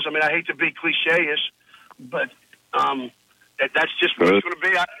does. I mean, I hate to be cliche-ish, but that's just what it's going to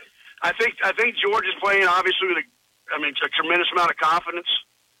be. I think Georgia's playing obviously with a tremendous amount of confidence.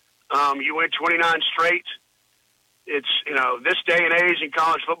 You win 29 straight. It's this day and age in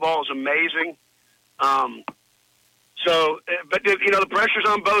college football is amazing. But the pressure's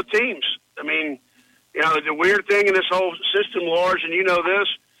on both teams. I mean, the weird thing in this whole system, Lars, and this,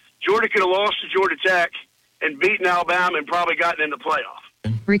 Georgia could have lost to Georgia Tech and beaten Alabama and probably gotten in the playoff.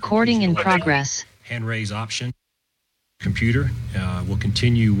 Recording in progress. Hand raise option. Computer. We'll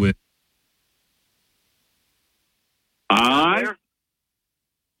continue with.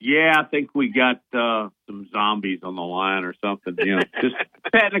 Yeah, I think we got some zombies on the line or something. Just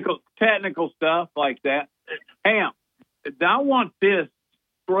technical stuff like that. Ham, I want this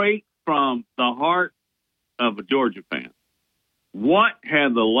straight from the heart of a Georgia fan. What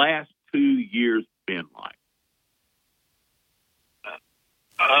have the last 2 years been like?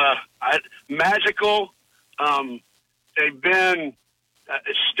 Magical. They've been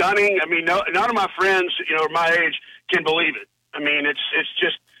stunning. I mean, none of my friends, my age, can believe it. I mean, it's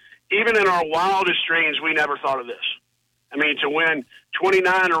just, even in our wildest dreams, we never thought of this. I mean, to win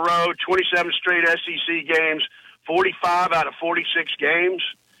 29 in a row, 27 straight SEC games, 45 out of 46 games.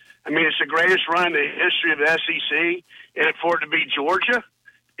 I mean, it's the greatest run in the history of the SEC, and for it to be Georgia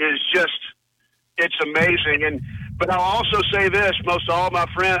is just, it's amazing. But I'll also say this, most all of my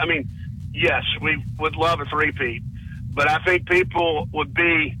friends, I mean, yes, we would love a three-peat, but I think people would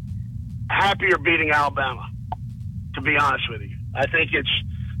be happier beating Alabama, to be honest with you. I think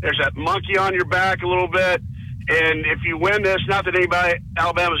there's that monkey on your back a little bit, and if you win this, not that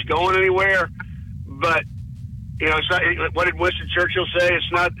Alabama's going anywhere, but it's not, what did Winston Churchill say?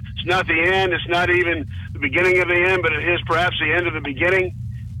 It's not the end. It's not even the beginning of the end, but it is perhaps the end of the beginning.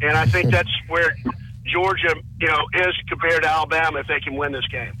 And I think that's where Georgia, is compared to Alabama if they can win this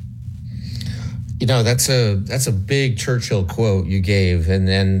game. That's a big Churchill quote you gave, and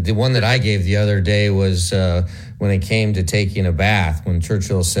then the one that I gave the other day was when it came to taking a bath. When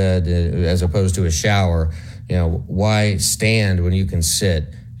Churchill said, as opposed to a shower, why stand when you can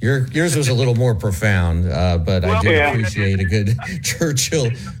sit? Yours was a little more profound, but I do appreciate a good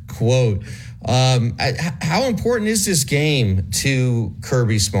Churchill quote. How important is this game to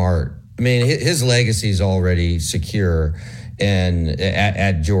Kirby Smart? I mean, his legacy is already secure, and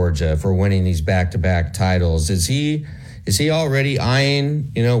at Georgia for winning these back-to-back titles. Is he already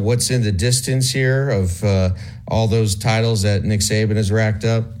eyeing what's in the distance here of all those titles that Nick Saban has racked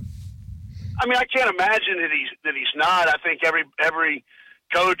up? I mean, I can't imagine that he's not. I think every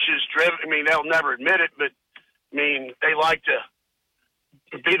coach is driven. I mean, they'll never admit it, but I mean, they like to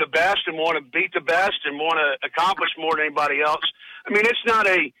be the best and want to beat the best and want to accomplish more than anybody else. I mean, it's not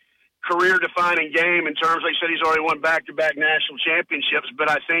a career-defining game in terms, like I said, he's already won back-to-back national championships, but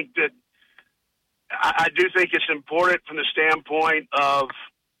I think that I do think it's important from the standpoint of,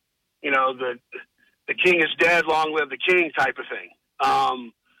 the king is dead, long live the king type of thing.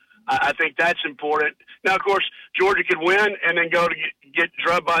 I think that's important. Now, of course, Georgia could win and then go to get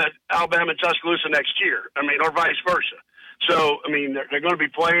drubbed by Alabama and Tuscaloosa next year. Or vice versa. So, they're going to be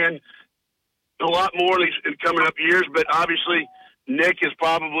playing a lot more in coming up years, but obviously Nick is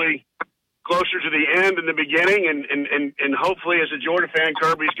probably closer to the end than the beginning, and hopefully as a Georgia fan,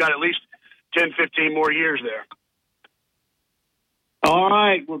 Kirby's got at least 10, 15 more years there. All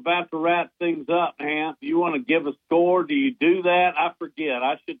right, we're about to wrap things up, Hamp. You want to give a score? Do you do that? I forget.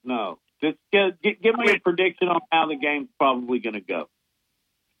 I should know. Just give me a prediction on how the game's probably going to go.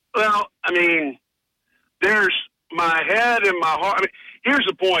 Well, there's my head and my heart. Here's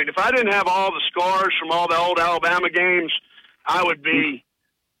the point. If I didn't have all the scars from all the old Alabama games, I would be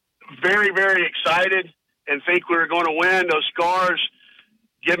very, very excited and think we were going to win. Those scars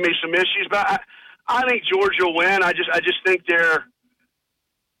give me some issues, but I think Georgia will win. I just think they're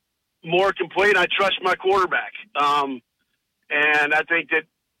more complete. I trust my quarterback. And I think that,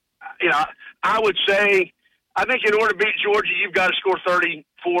 I would say, I think in order to beat Georgia, you've got to score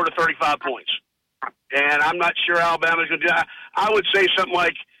 34 to 35 points. And I'm not sure Alabama's going to do that. I would say something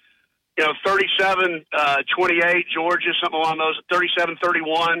like, 37-28 Georgia, something along those,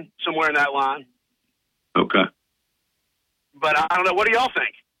 37-31, somewhere in that line. Okay. But I don't know. What do y'all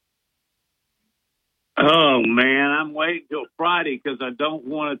think? Oh, man, I'm waiting till Friday because I don't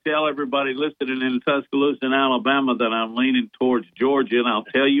want to tell everybody listening in Tuscaloosa and Alabama that I'm leaning towards Georgia, and I'll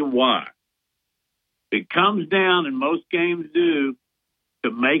tell you why. It comes down, and most games do, to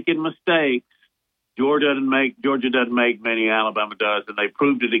making mistakes. Georgia doesn't make many, Alabama does, and they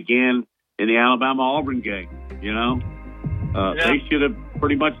proved it again in the Alabama-Auburn game, They should have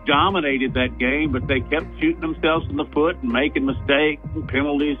pretty much dominated that game, but they kept shooting themselves in the foot and making mistakes and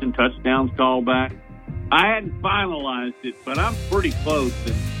penalties and touchdowns called back. I hadn't finalized it, but I'm pretty close.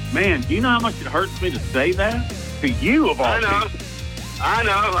 And, man, do you know how much it hurts me to say that? To you, of all people. I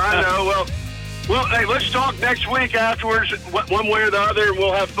know. Well, hey, let's talk next week afterwards, one way or the other, and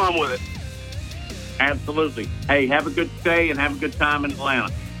we'll have fun with it. Absolutely. Hey, have a good stay and have a good time in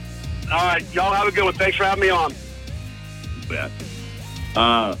Atlanta. All right. Y'all have a good one. Thanks for having me on. You bet.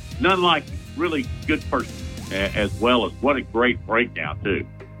 None like really good person, as well as what a great breakdown, too.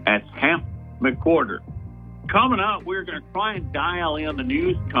 That's Hamp McWhorter. Coming up, we're going to try and dial in the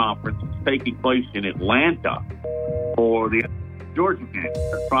news conference that's taking place in Atlanta for the Georgia game.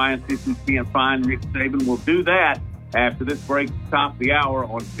 We're trying to see if we can find Nick Saban. We'll do that after this break at the top of the hour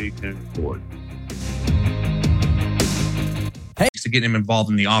on Big Noon Sports. To get him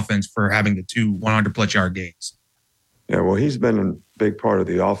involved in the offense for having the 2 100-plus yard games. Yeah, well, he's been a big part of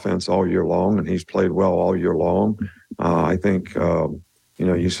the offense all year long, and he's played well all year long. I think,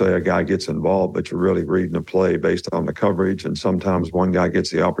 you say a guy gets involved, but you're really reading a play based on the coverage, and sometimes one guy gets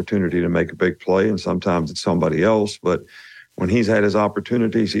the opportunity to make a big play, and sometimes it's somebody else. But when he's had his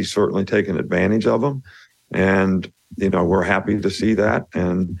opportunities, he's certainly taken advantage of them, and, we're happy to see that.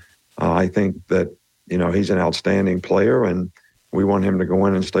 And I think that, he's an outstanding player, and we want him to go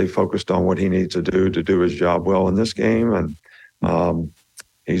in and stay focused on what he needs to do his job well in this game. And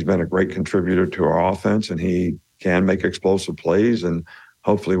he's been a great contributor to our offense, and he can make explosive plays, and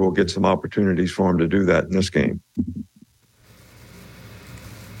hopefully we'll get some opportunities for him to do that in this game.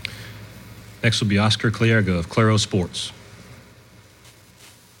 Next will be Oscar Clerigo of Claro Sports.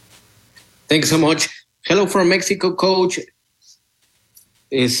 Thanks so much. Hello from Mexico, Coach.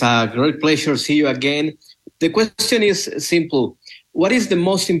 It's a great pleasure to see you again. The question is simple. What is the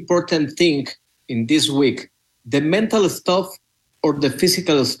most important thing in this week? The mental stuff or the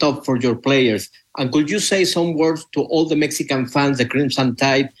physical stuff for your players? And could you say some words to all the Mexican fans, the Crimson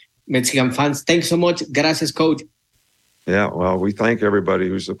Tide Mexican fans? Thanks so much. Gracias, Coach. Yeah, well, we thank everybody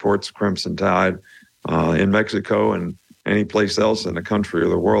who supports Crimson Tide in Mexico and any place else in the country or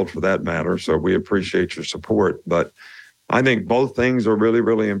the world for that matter. So we appreciate your support. But I think both things are really,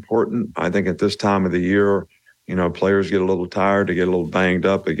 really important. I think at this time of the year, players get a little tired, they get a little banged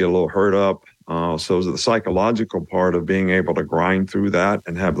up, they get a little hurt up. So the psychological part of being able to grind through that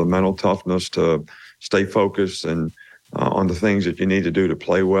and have the mental toughness to stay focused and on the things that you need to do to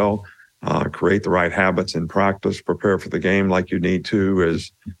play well, create the right habits in practice, prepare for the game like you need to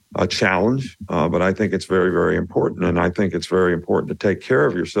is a challenge. But I think it's very, very important. And I think it's very important to take care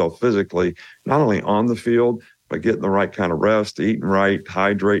of yourself physically, not only on the field, but getting the right kind of rest, eating right,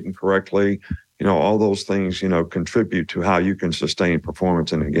 hydrating correctly. All those things, contribute to how you can sustain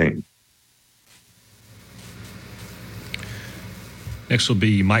performance in a game. Next will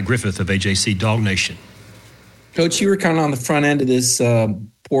be Mike Griffith of AJC Dog Nation. Coach, you were kind of on the front end of this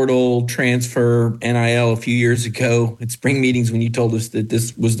portal, transfer, NIL a few years ago at spring meetings when you told us that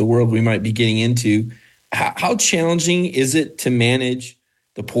this was the world we might be getting into. How challenging is it to manage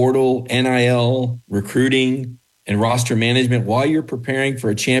the portal, NIL, recruiting, and roster management while you're preparing for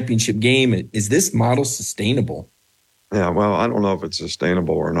a championship game? Is this model sustainable? Yeah, well, I don't know if it's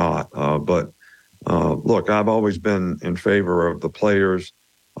sustainable or not. But look, I've always been in favor of the players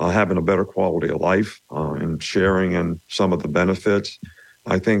having a better quality of life and sharing in some of the benefits.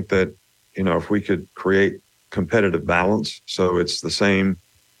 I think that, if we could create competitive balance, so it's the same,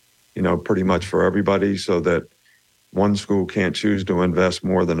 pretty much for everybody, so that one school can't choose to invest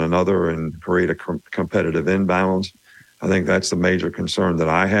more than another and create a competitive imbalance. I think that's the major concern that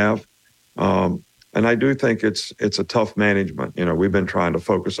I have. And I do think it's a tough management. We've been trying to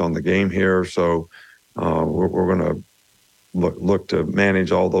focus on the game here, so we're going to look to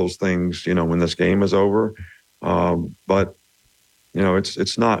manage all those things, when this game is over. But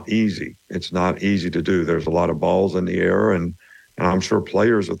it's not easy. It's not easy to do. There's a lot of balls in the air, and I'm sure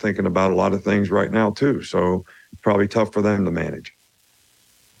players are thinking about a lot of things right now too. So probably tough for them to manage.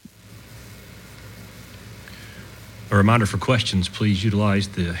 A reminder for questions, please utilize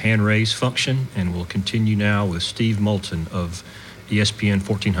the hand raise function, and we'll continue now with Steve Moulton of ESPN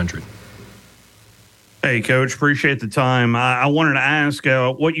 1400. Hey, Coach, appreciate the time. I wanted to ask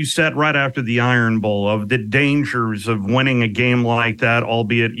what you said right after the Iron Bowl of the dangers of winning a game like that,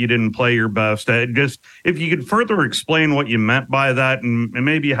 albeit you didn't play your best. Just if you could further explain what you meant by that and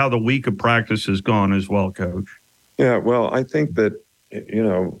maybe how the week of practice has gone as well, Coach. Yeah, well, I think that,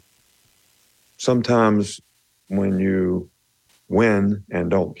 sometimes when you win and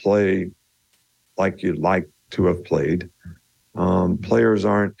don't play like you'd like to have played, players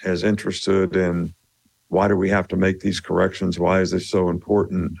aren't as interested in why do we have to make these corrections? Why is this so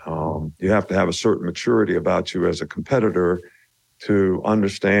important? You have to have a certain maturity about you as a competitor to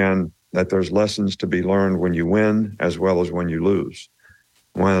understand that there's lessons to be learned when you win as well as when you lose.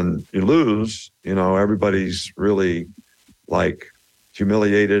 When you lose, everybody's really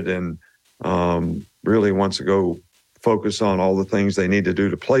humiliated and really wants to go focus on all the things they need to do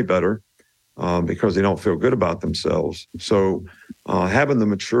to play better because they don't feel good about themselves. So having the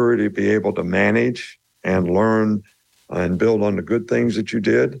maturity to be able to manage and learn and build on the good things that you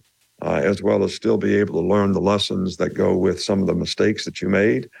did, as well as still be able to learn the lessons that go with some of the mistakes that you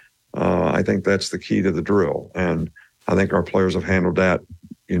made. I think that's the key to the drill. And I think our players have handled that,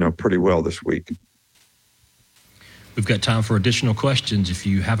 pretty well this week. We've got time for additional questions. If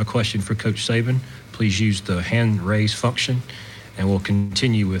you have a question for Coach Saban, please use the hand raise function, and we'll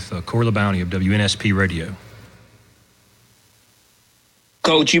continue with Corey LeBounty of WNSP Radio.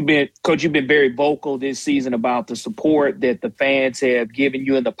 Coach, you've been very vocal this season about the support that the fans have given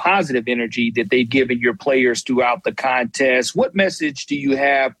you and the positive energy that they've given your players throughout the contest. What message do you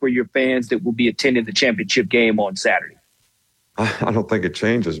have for your fans that will be attending the championship game on Saturday? I don't think it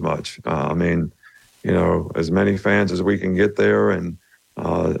changes much. As many fans as we can get there and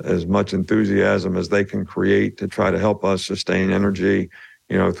as much enthusiasm as they can create to try to help us sustain energy,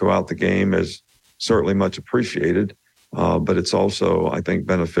 throughout the game is certainly much appreciated. But it's also, I think,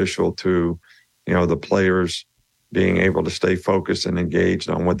 beneficial to, the players being able to stay focused and engaged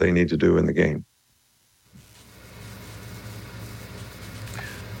on what they need to do in the game.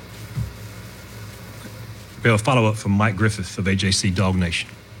 We have a follow-up from Mike Griffith of AJC Dog Nation.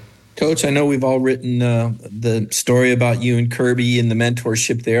 Coach, I know we've all written the story about you and Kirby and the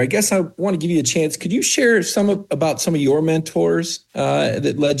mentorship there. I guess I want to give you a chance. Could you share about some of your mentors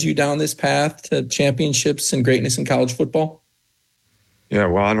that led you down this path to championships and greatness in college football? Yeah,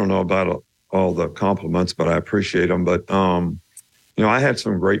 well, I don't know about all the compliments, but I appreciate them. But, I had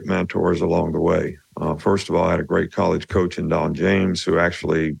some great mentors along the way. First of all, I had a great college coach in Don James who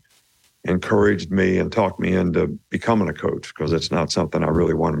actually encouraged me and talked me into becoming a coach because it's not something I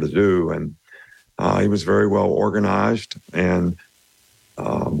really wanted to do. And he was very well organized, and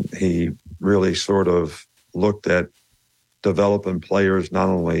he really sort of looked at developing players not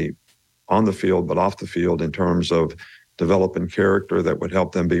only on the field but off the field in terms of developing character that would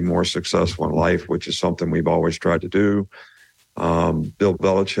help them be more successful in life, which is something we've always tried to do. Bill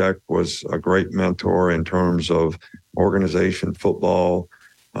Belichick was a great mentor in terms of organization, football,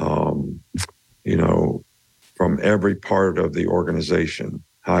 from every part of the organization,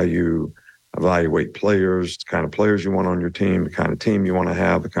 how you evaluate players, the kind of players you want on your team, the kind of team you want to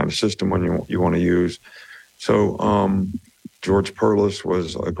have, the kind of system you want to use. So George Perlis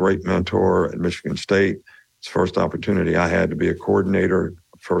was a great mentor at Michigan State. It's the first opportunity I had to be a coordinator,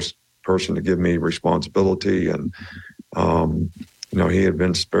 first person to give me responsibility. And, he had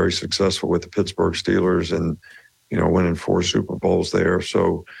been very successful with the Pittsburgh Steelers and winning 4 Super Bowls there.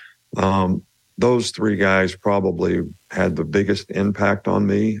 So those 3 guys probably had the biggest impact on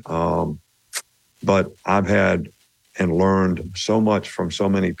me. But I've had and learned so much from so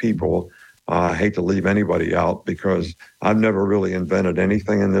many people. I hate to leave anybody out because I've never really invented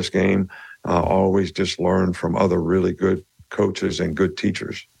anything in this game. Always just learned from other really good coaches and good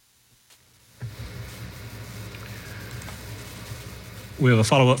teachers. We have a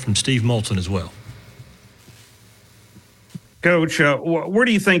follow-up from Steve Moulton as well. Coach, where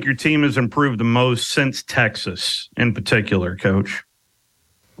do you think your team has improved the most since Texas in particular, Coach?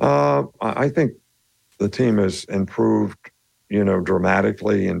 I think the team has improved,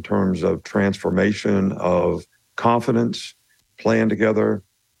 dramatically in terms of transformation of confidence, playing together,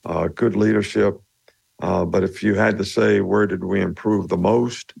 good leadership. But if you had to say where did we improve the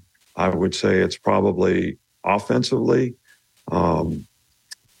most, I would say it's probably offensively.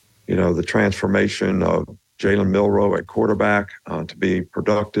 The transformation of Jalen Milroe at quarterback to be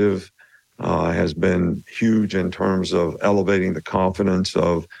productive has been huge in terms of elevating the confidence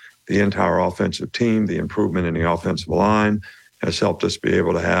of the entire offensive team. The improvement in the offensive line has helped us be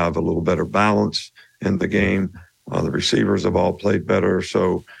able to have a little better balance in the game. The receivers have all played better.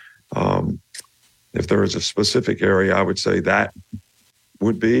 So if there is a specific area, I would say that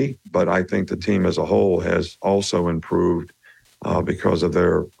would be. But I think the team as a whole has also improved because of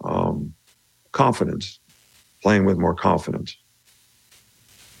their confidence, playing with more confidence.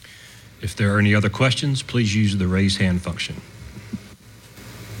 If there are any other questions, please use the raise hand function.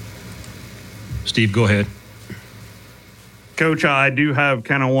 Steve, go ahead. Coach, I do have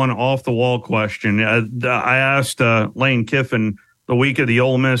kind of one off-the-wall question. I asked Lane Kiffin the week of the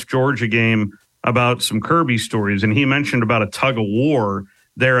Ole Miss Georgia game about some Kirby stories, and he mentioned about a tug-of-war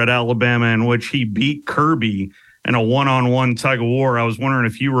there at Alabama in which he beat Kirby in a one-on-one tug-of-war. I was wondering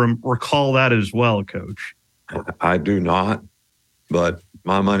if you recall that as well, Coach. I do not, but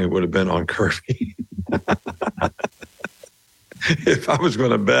my money would have been on Kirby. If I was going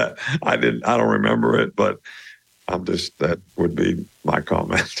to bet, I don't remember it, but that would be my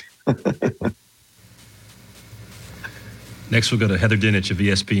comment. Next, we'll go to Heather Dinich of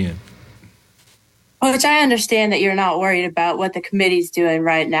ESPN. Coach, I understand that you're not worried about what the committee's doing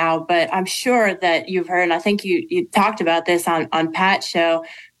right now, but I'm sure that you've heard, and I think you talked about this on Pat's show,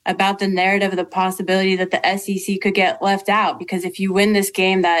 about the narrative of the possibility that the SEC could get left out, because if you win this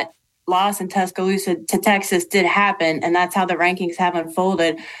game, that loss in Tuscaloosa to Texas did happen, and that's how the rankings have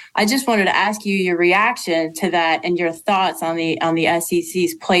unfolded. I just wanted to ask you your reaction to that and your thoughts on the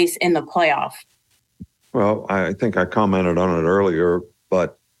SEC's place in the playoff. Well, I think I commented on it earlier,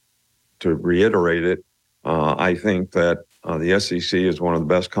 but to reiterate it, I think that the SEC is one of the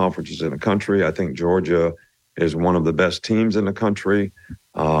best conferences in the country. I think Georgia is one of the best teams in the country,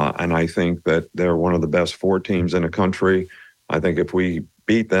 and I think that they're one of the best 4 teams in the country. I think if we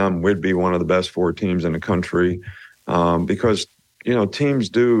beat them, we'd be one of the best 4 teams in the country because, teams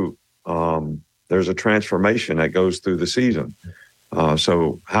do, there's a transformation that goes through the season.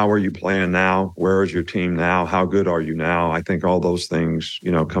 So how are you playing now? Where is your team now? How good are you now? I think all those things,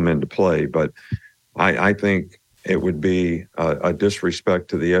 come into play. But I think it would be a disrespect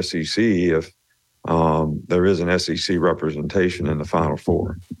to the SEC if there is an SEC representation in the Final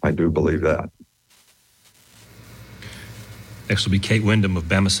Four. I do believe that. Next will be Kate Wyndham of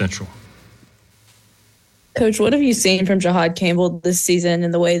Bama Central. Coach, what have you seen from Jahad Campbell this season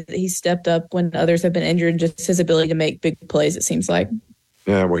and the way that he stepped up when others have been injured, just his ability to make big plays, it seems like?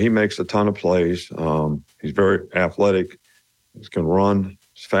 Yeah, well, he makes a ton of plays. He's very athletic. He can run.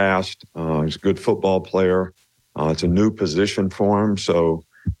 He's fast. He's a good football player. It's a new position for him, so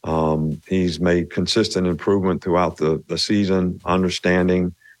he's made consistent improvement throughout the season,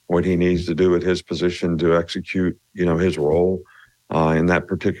 understanding what he needs to do at his position to execute, his role in that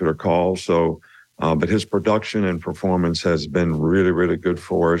particular call. So, but his production and performance has been really, really good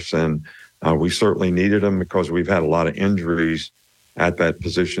for us. And we certainly needed him because we've had a lot of injuries at that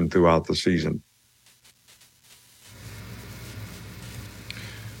position throughout the season.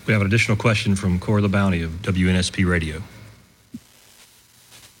 We have an additional question from Corey LeBounty of WNSP Radio.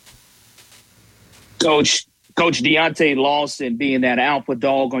 Coach Deontay Lawson being that alpha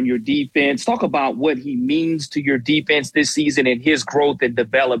dog on your defense, talk about what he means to your defense this season and his growth and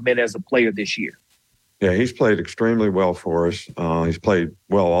development as a player this year. Yeah, he's played extremely well for us. He's played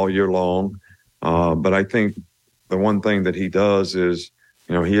well all year long. But I think the one thing that he does is,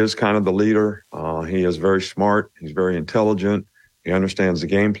 he is kind of the leader. He is very smart. He's very intelligent. He understands the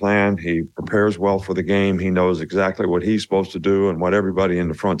game plan. He prepares well for the game. He knows exactly what he's supposed to do and what everybody in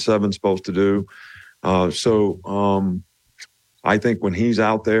the front seven is supposed to do. So I think when he's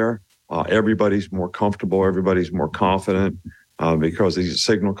out there, everybody's more comfortable, everybody's more confident because he's a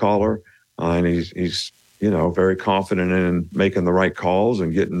signal caller, and he's very confident in making the right calls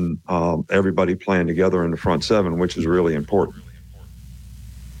and getting everybody playing together in the front seven, which is really important.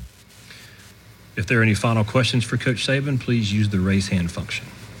 If there are any final questions for Coach Saban, please use the raise hand function.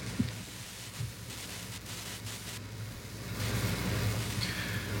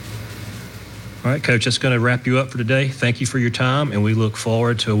 All right, Coach, that's going to wrap you up for today. Thank you for your time, and we look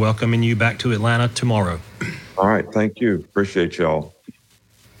forward to welcoming you back to Atlanta tomorrow. All right, thank you. Appreciate y'all.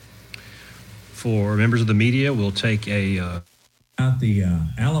 For members of the media, we'll take the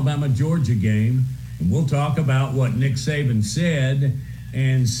Alabama-Georgia game, and we'll talk about what Nick Saban said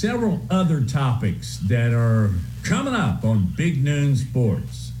and several other topics that are coming up on Big Noon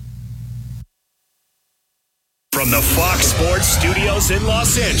Sports. From the Fox Sports Studios in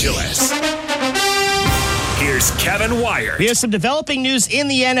Los Angeles, here's Kevin Wire. We have some developing news in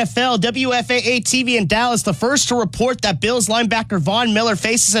the NFL. WFAA TV in Dallas, the first to report that Bills linebacker Von Miller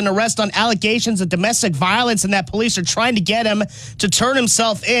faces an arrest on allegations of domestic violence and that police are trying to get him to turn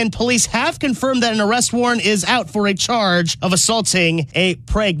himself in. Police have confirmed that an arrest warrant is out for a charge of assaulting a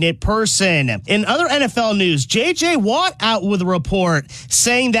pregnant person. In other NFL news, J.J. Watt out with a report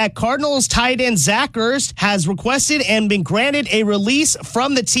saying that Cardinals tight end Zach Ertz has requested and been granted a release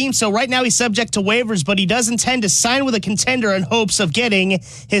from the team. So right now he's subject to waivers, but he doesn't intend to sign with a contender in hopes of getting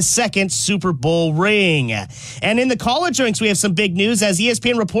his second Super Bowl ring. And in the college ranks, we have some big news as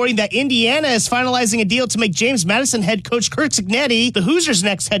ESPN reporting that Indiana is finalizing a deal to make James Madison head coach Curt Cignetti, the Hoosiers'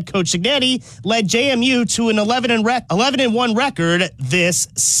 next head coach. Cignetti led JMU to an 11-1 record this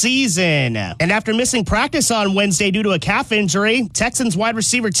season. And after missing practice on Wednesday due to a calf injury, Texans wide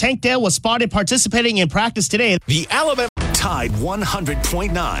receiver Tank Dell was spotted participating in practice today. The Alabama Tide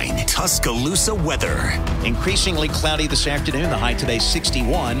 100.9 Tuscaloosa weather. Increasingly cloudy this afternoon. The high today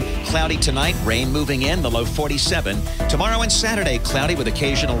 61. Cloudy tonight. Rain moving in. The low 47. Tomorrow and Saturday, cloudy with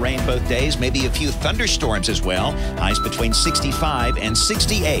occasional rain both days. Maybe a few thunderstorms as well. Highs between 65 and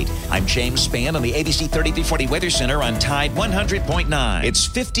 68. I'm James Spann on the ABC 3340 Weather Center on Tide 100.9. It's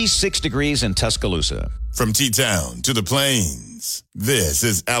 56 degrees in Tuscaloosa. From T-Town to the Plains, this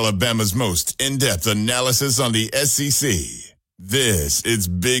is Alabama's most in-depth analysis on the SEC. This is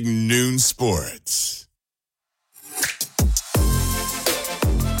Big Noon Sports.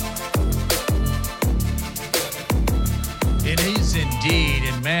 It is indeed.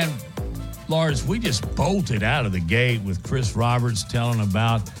 And man, Lars, we just bolted out of the gate with Chris Roberts telling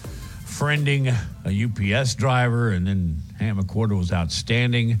about friending a UPS driver, and then Ham McWhorter was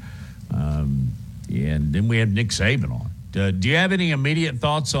outstanding. And then we had Nick Saban on. Do you have any immediate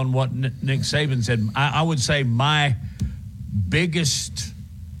thoughts on what Nick Saban said? I would say my biggest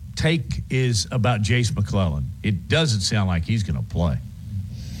take is about Jace McClellan. It doesn't sound like he's going to play.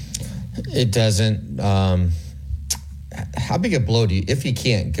 It doesn't. How big a blow do you, if he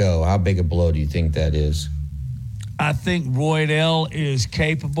can't go, how big a blow do you think that is? I think Roydell is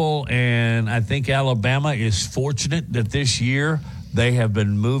capable, and I think Alabama is fortunate that this year they have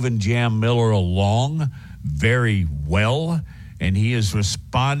been moving Jam Miller along very well, and he has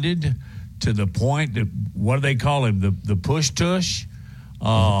responded to the point that, what do they call him, the push-tush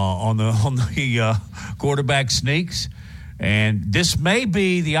on the quarterback sneaks. And this may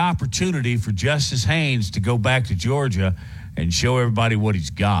be the opportunity for Justice Haynes to go back to Georgia and show everybody what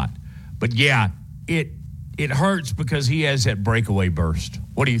he's got. But, yeah, it hurts because he has that breakaway burst.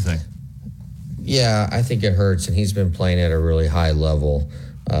 What do you think? Yeah, I think it hurts, and he's been playing at a really high level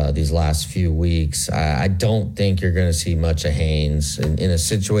these last few weeks. I don't think you're going to see much of Haynes in a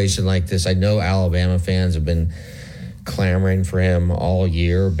situation like this. I know Alabama fans have been clamoring for him all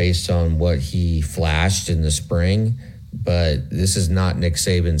year based on what he flashed in the spring, but this is not Nick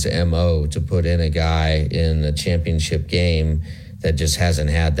Saban's MO to put in a guy in a championship game that just hasn't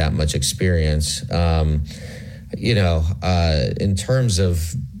had that much experience. In terms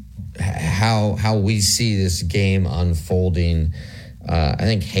of how we see this game unfolding, I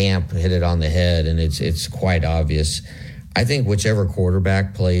think Hamp hit it on the head, and it's quite obvious. I think whichever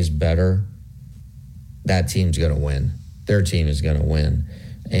quarterback plays better, that team's going to win. Their team is going to win.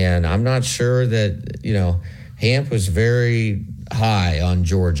 And I'm not sure that, Hamp was very high on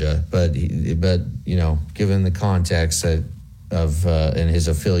Georgia, but given the context of and his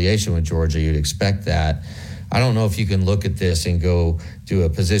affiliation with Georgia, you'd expect that. I don't know if you can look at this and go do a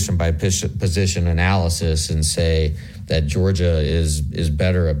position by position analysis and say that Georgia is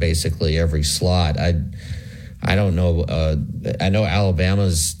better at basically every slot. I don't know. I know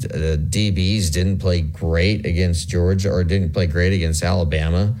Alabama's DBs didn't play great against Georgia or didn't play great against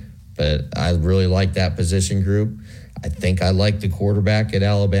Alabama, but I really like that position group. I think I like the quarterback at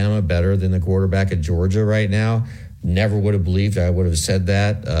Alabama better than the quarterback at Georgia right now. Never would have believed I would have said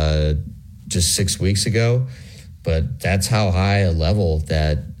that just 6 weeks ago. But that's how high a level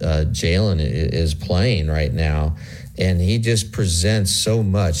that Jalen is playing right now. And he just presents so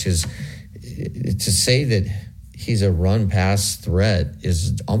much. To say that he's a run-pass threat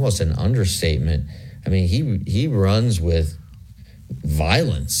is almost an understatement. I mean, he runs with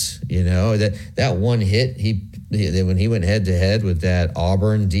violence, that one hit when he went head-to-head with that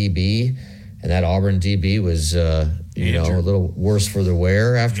Auburn DB, and that Auburn DB was, a little worse for the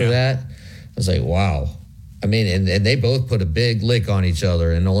wear after that. I was like, wow. I mean, and they both put a big lick on each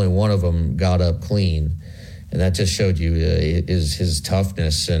other, and only one of them got up clean. And that just showed you his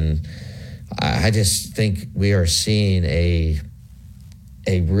toughness. And I just think we are seeing a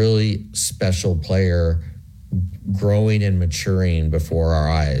really special player growing and maturing before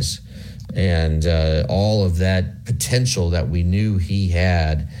our eyes. And all of that potential that we knew he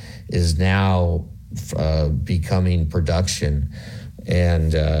had is now becoming production.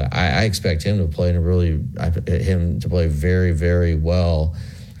 And I expect him to play very, very well.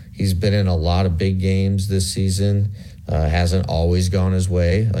 He's been in a lot of big games this season. Hasn't always gone his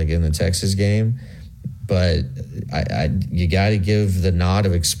way, like in the Texas game. But you got to give the nod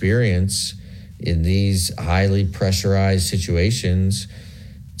of experience in these highly pressurized situations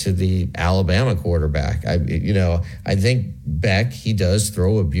to the Alabama quarterback. I think Beck, he does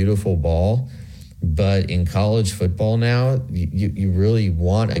throw a beautiful ball. But in college football now, you really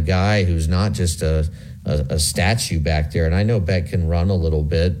want a guy who's not just a statue back there. And I know Beck can run a little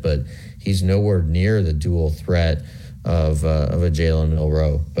bit, but he's nowhere near the dual threat of a Jalen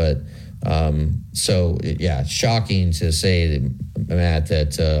Milroe. But shocking to say, Matt,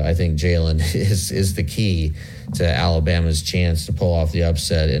 that I think Jalen is the key to Alabama's chance to pull off the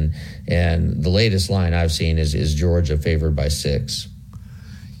upset. And the latest line I've seen is Georgia favored by 6.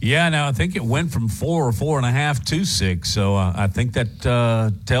 Yeah, now I think it went from 4 or 4.5 to 6. So I think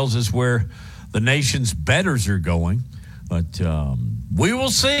that tells us where the nation's bettors are going. But we will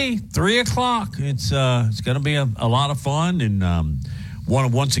see. 3 o'clock. It's going to be a lot of fun. And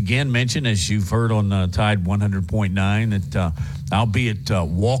want to once again mention, as you've heard on Tide 100.9, that I'll be at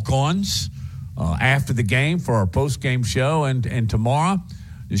Walk-Ons after the game for our post-game show. And tomorrow,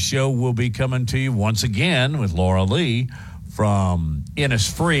 the show will be coming to you once again with Laura Lee from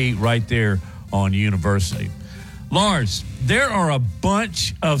Innisfree right there on University. Lars, there are a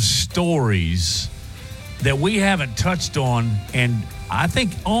bunch of stories that we haven't touched on, and I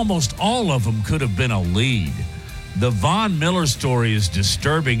think almost all of them could have been a lead. The Von Miller story is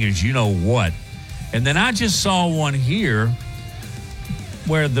disturbing as you know what. And then I just saw one here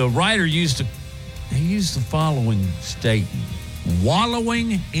where the writer used the following statement: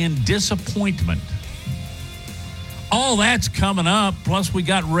 wallowing in disappointment. All that's coming up. Plus, we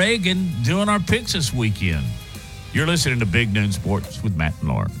got Reagan doing our picks this weekend. You're listening to Big Noon Sports with Matt and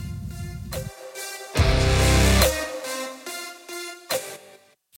Laura.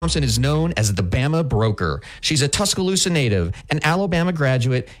 Thompson is known as the Bama Broker. She's a Tuscaloosa native, an Alabama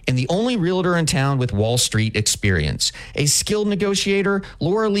graduate, and the only realtor in town with Wall Street experience. A skilled negotiator,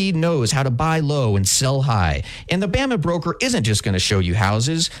 Laura Lee knows how to buy low and sell high. And the Bama Broker isn't just going to show you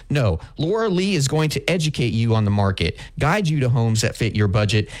houses. No, Laura Lee is going to educate you on the market, guide you to homes that fit your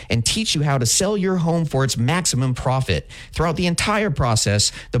budget, and teach you how to sell your home for its maximum profit. Throughout the entire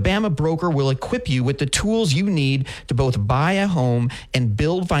process, the Bama Broker will equip you with the tools you need to both buy a home and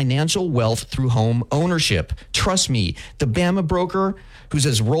build financial wealth through home ownership. Trust me, the Bama Broker, who's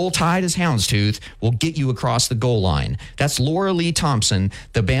as roll tide as houndstooth, will get you across the goal line. That's Laura Lee Thompson,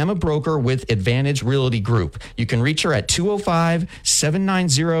 the Bama Broker with Advantage Realty Group. You can reach her at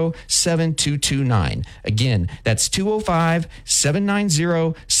 205-790-7229. Again, that's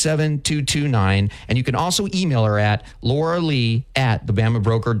 205-790-7229. And you can also email her at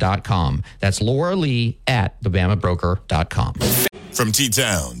lauralee@thebamabroker.com. That's lauralee@thebamabroker.com. From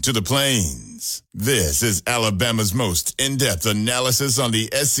T-Town to the Plains, this is Alabama's most in-depth analysis on the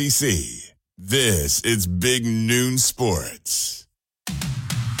SEC. This is Big Noon Sports.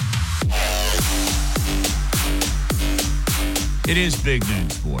 It is Big Noon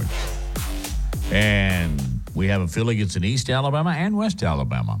Sports. And we have affiliates in East Alabama and West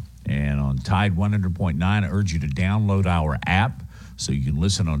Alabama. And on Tide 100.9, I urge you to download our app so you can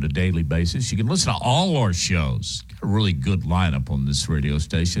listen on a daily basis. You can listen to all our shows. Got a really good lineup on this radio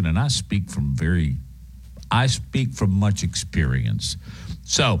station, and I speak from much experience.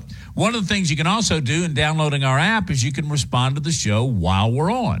 So one of the things you can also do in downloading our app is you can respond to the show while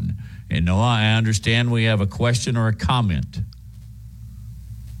we're on. And Noah, I understand we have a question or a comment.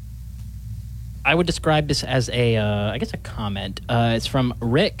 I would describe this as I guess a comment. It's from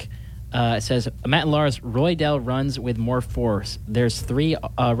Rick. It says, Matt and Lars, Roy Dell runs with more force. There's 3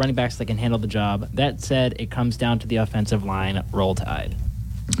 running backs that can handle the job. That said, it comes down to the offensive line. Roll Tide.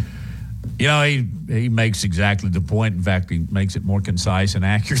 You know, he makes exactly the point. In fact, he makes it more concise and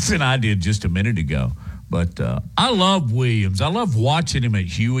accurate than I did just a minute ago. But I love Williams. I love watching him at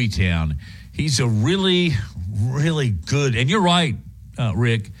Hueytown. He's a really, really good, and you're right,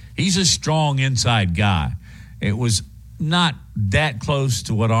 Rick, he's a strong inside guy. It was not that close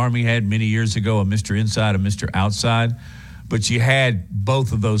to what Army had many years ago, a Mr. Inside and Mr. Outside, but you had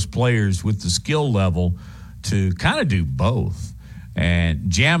both of those players with the skill level to kind of do both. And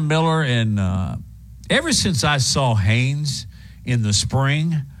Jam Miller, and ever since I saw Haynes in the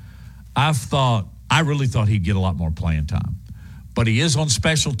spring, I really thought he'd get a lot more playing time. But he is on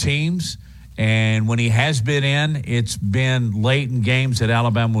special teams, and when he has been in, it's been late in games that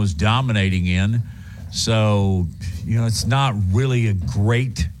Alabama was dominating in. So, you know, it's not really a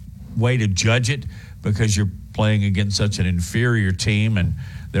great way to judge it because you're playing against such an inferior team and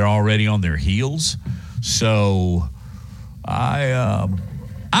they're already on their heels. So I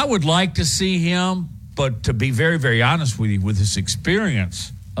would like to see him, but to be very, very honest with you, with his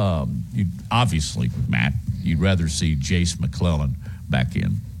experience, obviously, Matt, you'd rather see Jace McClellan back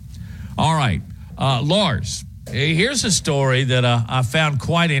in. All right, Lars, here's a story that I found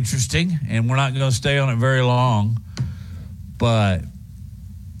quite interesting, and we're not going to stay on it very long, but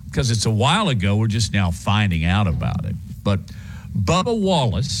because it's a while ago, we're just now finding out about it. But Bubba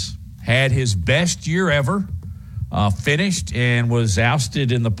Wallace had his best year ever, finished and was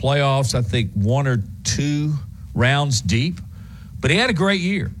ousted in the playoffs, I think 1 or 2 rounds deep. But he had a great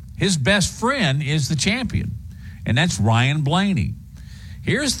year. His best friend is the champion, and that's Ryan Blaney.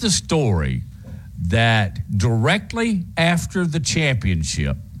 Here's the story that directly after the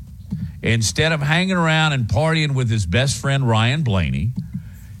championship, instead of hanging around and partying with his best friend Ryan Blaney,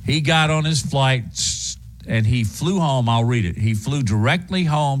 he got on his flight and he flew home. I'll read it. He flew directly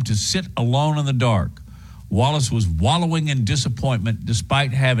home to sit alone in the dark. Wallace was wallowing in disappointment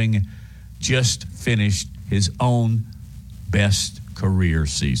despite having just finished his own best career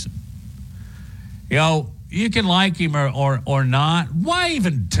season. You know, you can like him or not. Why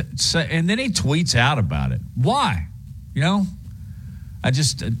even say? And then he tweets out about it. Why? You know,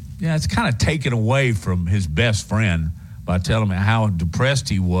 it's kind of taken away from his best friend by telling him how depressed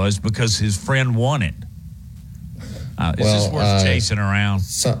he was because his friend won it. It's just worth chasing around.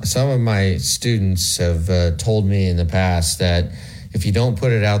 Some of my students have told me in the past that if you don't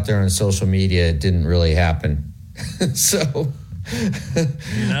put it out there on social media, it didn't really happen. So,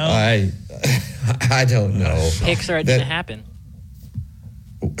 you know, I don't know. Picks or it didn't happen.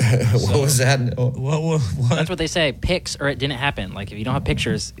 What was that? What? That's what they say. Picks or it didn't happen. Like if you don't have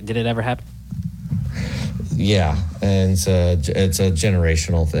pictures, did it ever happen? Yeah, and it's a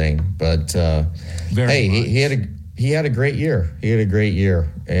generational thing. But hey, he had a great year. He had a great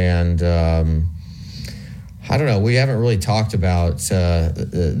year, and I don't know. We haven't really talked about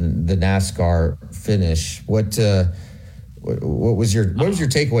the NASCAR finish. What was your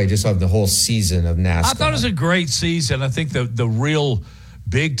takeaway just of the whole season of NASCAR? I thought it was a great season. I think the real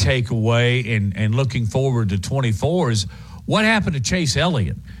big takeaway and looking forward to 24 is what happened to Chase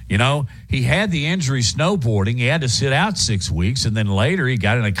Elliott. You know, he had the injury snowboarding. He had to sit out 6 weeks, and then later he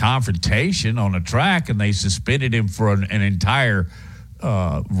got in a confrontation on a track, and they suspended him for an entire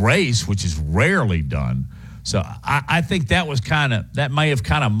race, which is rarely done. So I think that may have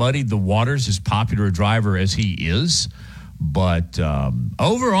kind of muddied the waters, as popular a driver as he is. But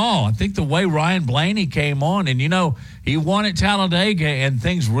overall, I think the way Ryan Blaney came on, and, you know, he won at Talladega, and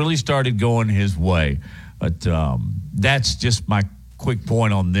things really started going his way. But that's just my quick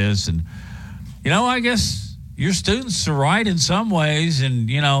point on this. And, you know, I guess your students are right in some ways. And,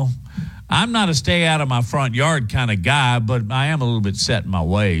 you know, I'm not a stay out of my front yard kind of guy, but I am a little bit set in my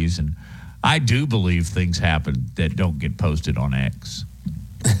ways. And I do believe things happen that don't get posted on X.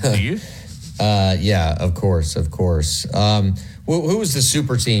 Do you? Yeah, of course. Who was the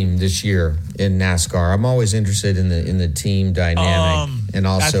super team this year in NASCAR? I'm always interested in the team dynamic, and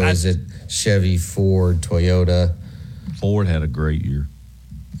also is it Chevy, Ford, Toyota? Ford had a great year,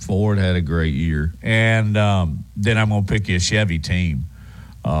 and then I'm going to pick you a Chevy team.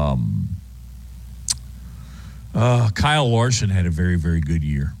 Kyle Larson had a very, very good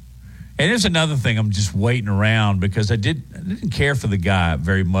year. And here's another thing. I'm just waiting around because I didn't care for the guy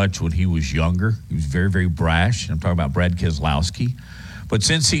very much when he was younger. He was very, very brash. I'm talking about Brad Keselowski. But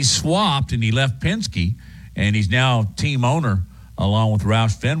since he swapped and he left Penske and he's now team owner along with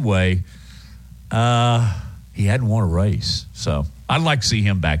Roush Fenway, he hadn't won a race. So I'd like to see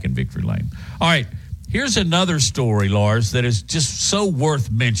him back in victory lane. All right, here's another story, Lars, that is just so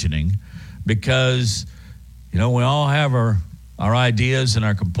worth mentioning because, we all have our ideas and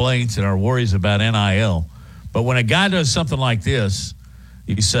our complaints and our worries about NIL. But when a guy does something like this,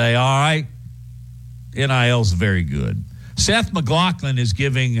 you say, all right, NIL's very good. Seth McLaughlin is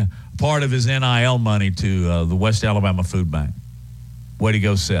giving part of his NIL money to the West Alabama Food Bank. Way to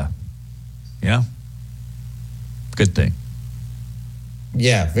go, Seth. Yeah? Good thing.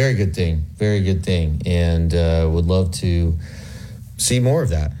 Yeah, very good thing. Very good thing. And would love to see more of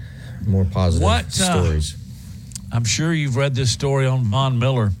that, more positive stories. I'm sure you've read this story on Von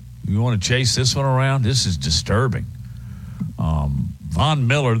Miller. You want to chase this one around? This is disturbing. Von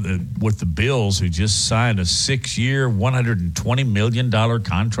Miller with the Bills, who just signed a 6-year, $120 million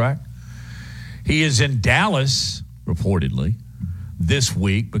contract. He is in Dallas, reportedly, this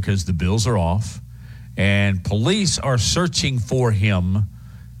week because the Bills are off. And police are searching for him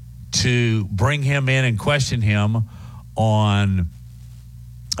to bring him in and question him on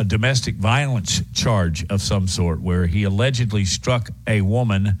a domestic violence charge of some sort where he allegedly struck a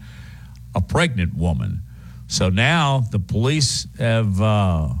woman, a pregnant woman. So now the police have,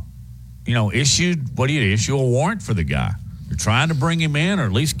 issued, issue a warrant for the guy. They're trying to bring him in or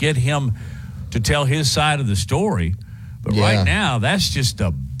at least get him to tell his side of the story. But right now, that's just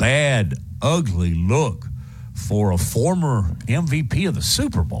a bad, ugly look for a former MVP of the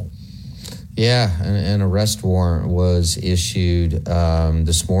Super Bowl. Yeah, an arrest warrant was issued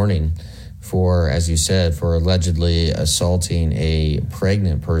this morning for, as you said, for allegedly assaulting a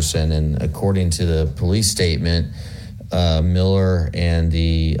pregnant person. And according to the police statement, Miller and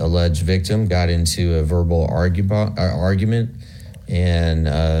the alleged victim got into a verbal argument, and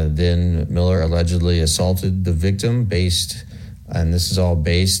then Miller allegedly assaulted the victim and this is all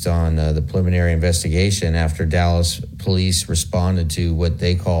based on the preliminary investigation after Dallas police responded to what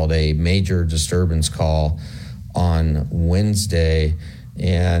they called a major disturbance call on Wednesday.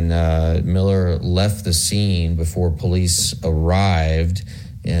 And Miller left the scene before police arrived,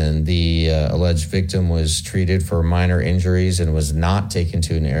 and the alleged victim was treated for minor injuries and was not taken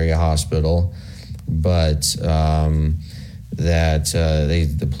to an area hospital. But the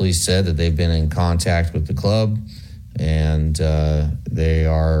police said that they've been in contact with the club, and they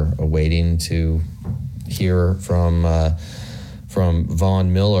are awaiting to hear from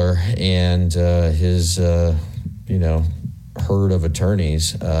Von Miller and his herd of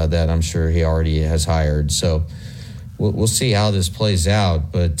attorneys that I'm sure he already has hired. So we'll see how this plays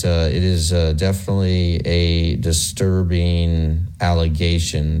out, but it is definitely a disturbing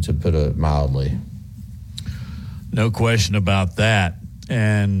allegation, to put it mildly. No question about that.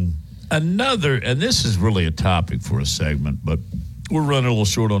 And this is really a topic for a segment, but we're running a little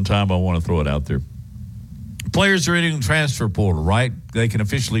short on time. I want to throw it out there. Players are entering the transfer portal, right? They can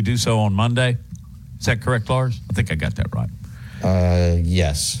officially do so on Monday. Is that correct, Lars? I think I got that right.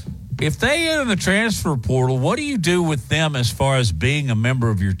 Yes. If they enter the transfer portal, what do you do with them as far as being a member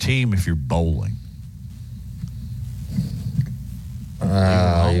of your team if you're bowling?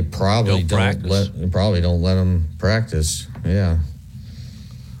 You probably don't let them practice. Yeah.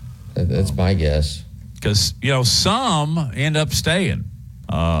 That's my guess. Because, some end up staying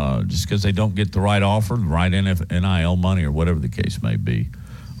just because they don't get the right offer, the right NIL money, or whatever the case may be.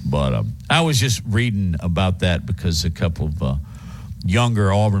 But I was just reading about that because a couple of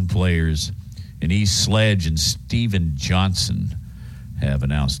younger Auburn players in East Sledge and Steven Johnson have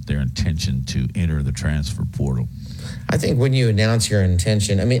announced their intention to enter the transfer portal. I think when you announce your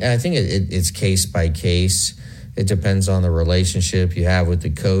intention, I think it's case by case. It depends on the relationship you have with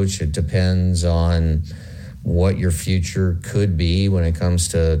the coach. It depends on what your future could be when it comes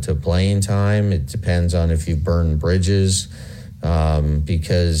to playing time. It depends on if you've burned bridges.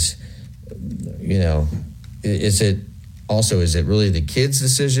 Because, is it really the kid's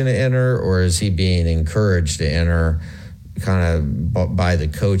decision to enter, or is he being encouraged to enter kind of by the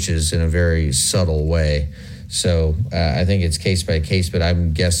coaches in a very subtle way? So I think it's case by case, but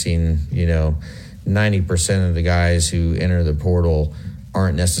I'm guessing, 90% of the guys who enter the portal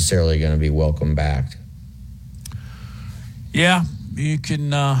aren't necessarily going to be welcome back. Yeah, you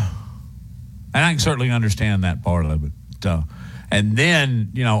can, and I can certainly understand that part of it. And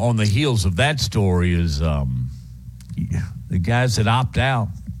then, on the heels of that story is the guys that opt out.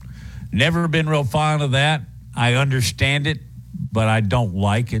 Never been real fond of that. I understand it, but I don't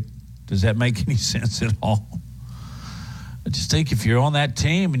like it. Does that make any sense at all? I just think if you're on that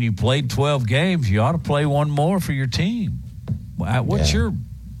team and you played 12 games, you ought to play one more for your team. What's your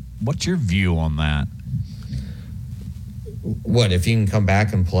view on that? What, if you can come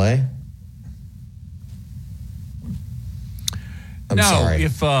back and play? I'm sorry.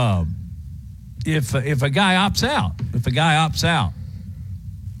 If a guy opts out,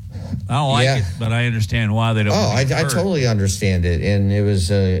 I don't like it, but I understand why they don't. Oh, I totally understand it. And it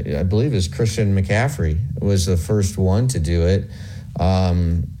was, I believe it was Christian McCaffrey was the first one to do it.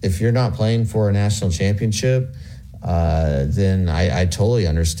 If you're not playing for a national championship, then I totally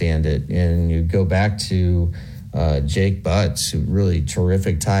understand it. And you go back to Jake Butts, who really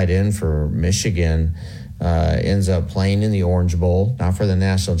terrific tight end for Michigan, ends up playing in the Orange Bowl, not for the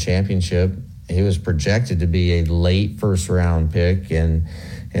national championship. He was projected to be a late first-round pick and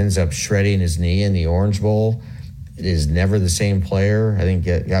ends up shredding his knee in the Orange Bowl. It is never the same player. I think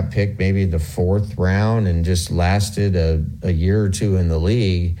got picked maybe the 4th round and just lasted a year or two in the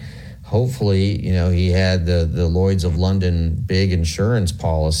league. Hopefully, he had the Lloyd's of London big insurance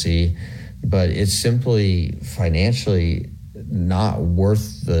policy, but it's simply financially not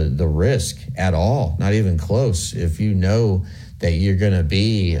worth the risk at all, not even close. If you know that you're going to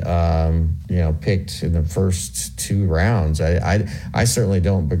be, picked in the first 2 rounds. I certainly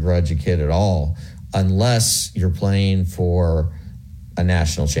don't begrudge a kid at all, unless you're playing for a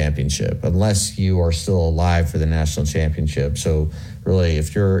national championship, unless you are still alive for the national championship. So really,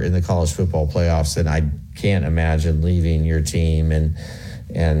 if you're in the college football playoffs, then I can't imagine leaving your team and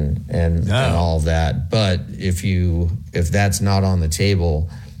all of that. But if that's not on the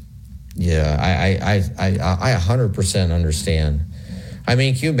table, yeah, I 100% understand. I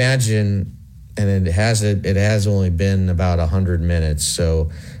mean, can you imagine? And it has only been about 100 minutes.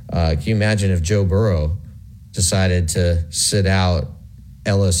 So, can you imagine if Joe Burrow decided to sit out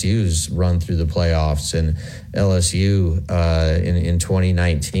LSU's run through the playoffs and LSU in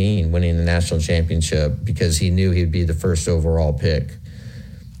 2019 winning the national championship because he knew he'd be the first overall pick?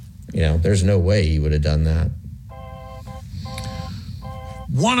 There's no way he would have done that.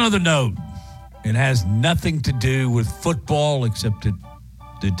 One other note, it has nothing to do with football, except it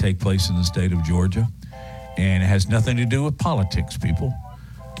did take place in the state of Georgia, and it has nothing to do with politics, people.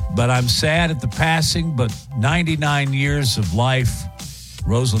 But I'm sad at the passing, but 99 years of life,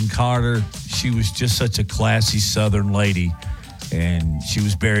 Rosalind Carter, she was just such a classy Southern lady, and she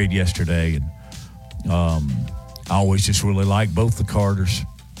was buried yesterday, and I always just really liked both the Carters.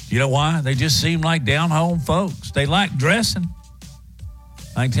 You know why? They just seem like down-home folks. They like dressing.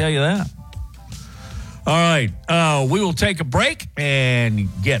 I can tell you that. All right. We will take a break and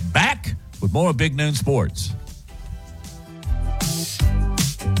get back with more Big Noon Sports.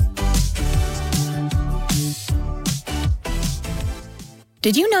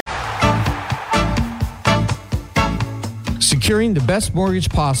 Did you know? Securing the best mortgage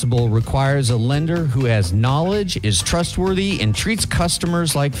possible requires a lender who has knowledge, is trustworthy, and treats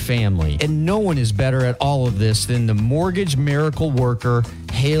customers like family. And no one is better at all of this than the mortgage miracle worker,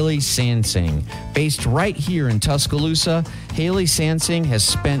 Haley Sansing. Based right here in Tuscaloosa, Haley Sansing has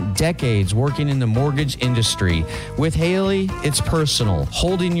spent decades working in the mortgage industry. With Haley, it's personal,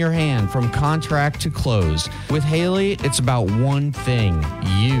 holding your hand from contract to close. With Haley, it's about one thing,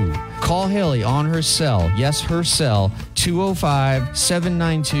 you. Call Haley on her cell, yes, her cell,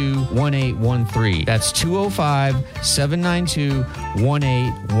 205-792-1813. That's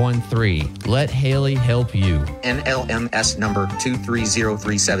 205-792-1813. Let Haley help you. NLMS number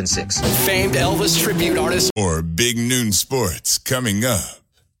 230376. Famed Elvis tribute artist. Or Big Noon Sports coming up.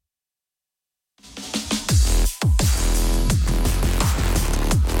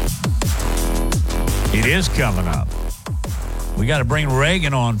 It is coming up. We got to bring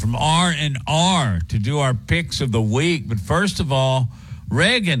Reagan on from R&R to do our picks of the week. But first of all,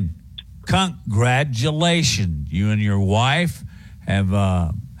 Reagan, congratulations. You and your wife have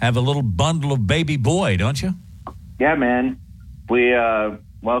a little bundle of baby boy, don't you? Yeah, man. We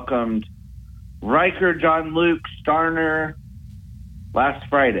welcomed Riker John Luke Starner last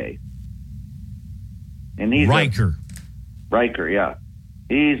Friday. And he's Riker, yeah.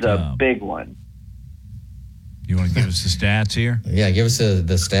 He's a big one. You want to give us the stats here? Yeah, give us the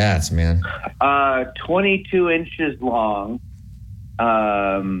stats, man. 22 inches long,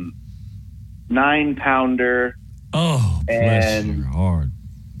 9-pounder. Oh, bless your heart.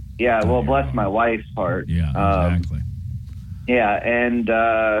 Yeah, well, bless my wife's heart. Yeah, exactly. Yeah, and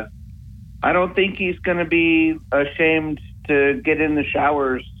I don't think he's going to be ashamed to get in the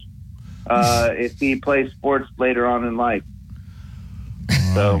showers if he plays sports later on in life.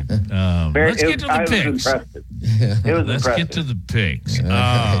 So, let's get to the picks. Let's get to the picks.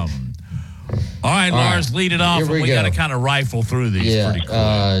 All right, Lars, lead it off. We got to kind of rifle through these pretty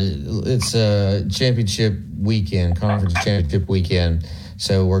cool. It's a championship weekend, conference championship weekend.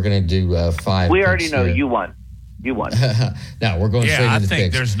 So we're going to do 5 We picks already know here. you won. You won. No, we're going straight I into think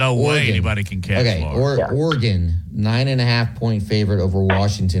picks. there's no way anybody can catch Florida. Oregon, 9.5-point favorite over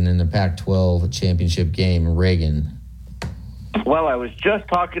Washington in the Pac-12 championship game. Reagan. Well, I was just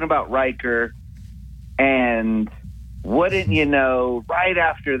talking about Riker, and wouldn't you know, right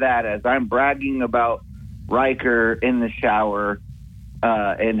after that, as I'm bragging about Riker in the shower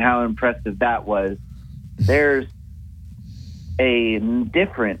and how impressive that was, there's a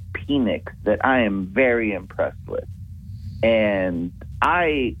different Penix that I am very impressed with. And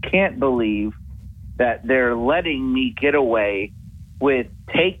I can't believe that they're letting me get away with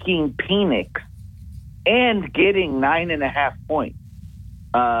taking Penix and getting 9.5 points.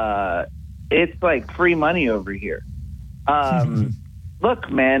 It's like free money over here. Look,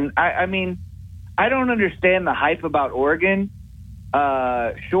 man, I mean, I don't understand the hype about Oregon.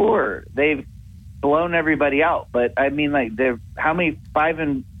 Sure, they've blown everybody out, but I mean, like, how many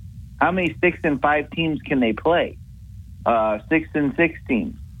 6-5 teams can they play? 6-6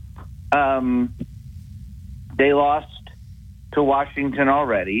 teams. They lost to Washington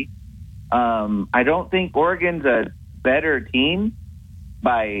already. I don't think Oregon's a better team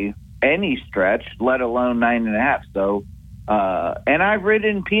by any stretch, let alone 9.5. So, and I've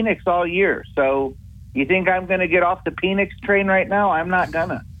ridden Penix all year. So, you think I'm going to get off the Penix train right now? I'm not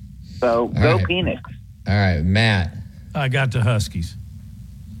gonna. So go Penix. All right, Matt. I got the Huskies.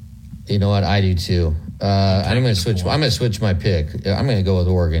 You know what? I do too. I'm going to switch. I'm going to switch my pick. I'm going to go with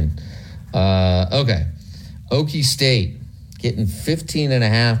Oregon. Okay, Okie State getting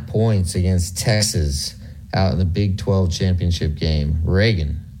 15.5 points against Texas out in the Big 12 championship game.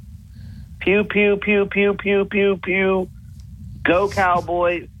 Reagan. Pew pew pew pew pew pew pew. Go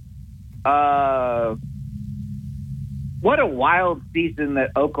Cowboys. What a wild season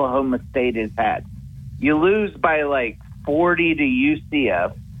that Oklahoma State has had. You lose by like 40 to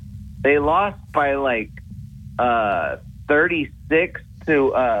UCF. They lost by like 36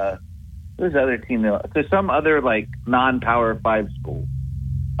 to who's the other team? To some other like non-Power 5 school.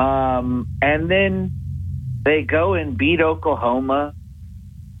 And then they go and beat Oklahoma,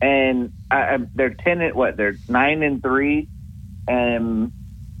 and they're 10 at what? They're 9-3, and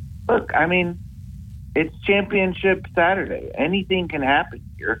look, I mean, it's championship Saturday. Anything can happen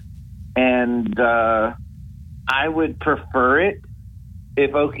here. And I would prefer it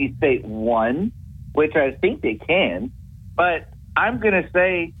if Okie State won, which I think they can. But I'm going to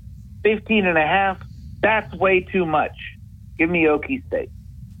say 15.5, that's way too much. Give me Okie State.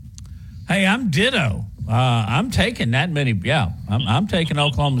 Hey, I'm ditto. I'm taking that many. Yeah, I'm taking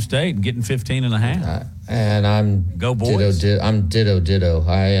Oklahoma State and getting 15.5. And I'm go boys. I'm ditto.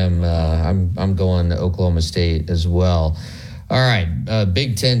 I am. I'm going to Oklahoma State as well. All right,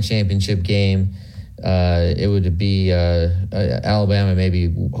 Big Ten championship game. It would be Alabama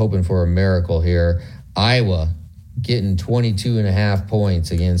maybe hoping for a miracle here. Iowa getting 22.5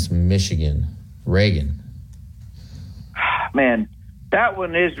 points against Michigan. Reagan. Man, that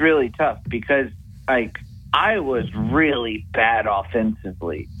one is really tough because like Iowa's really bad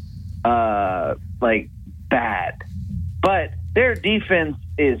offensively. Like bad, but their defense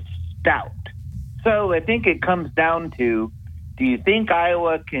is stout. So I think it comes down to, do you think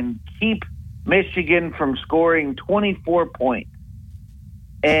Iowa can keep Michigan from scoring 24 points?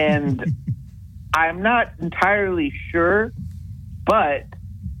 And I'm not entirely sure, but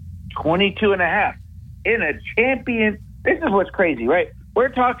 22.5 in a champion. This is what's crazy, right? We're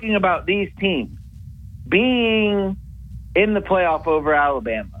talking about these teams being in the playoff over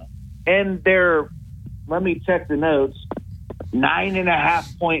Alabama, and they're, let me check the notes,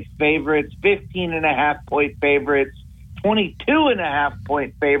 9.5 point favorites, 15.5 point favorites, 22.5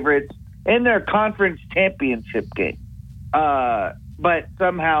 point favorites in their conference championship game. But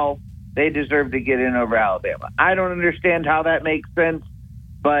somehow they deserve to get in over Alabama. I don't understand how that makes sense,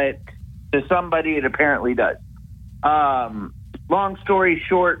 but to somebody it apparently does. Long story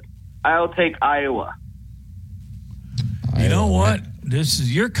short, I'll take Iowa. You know what?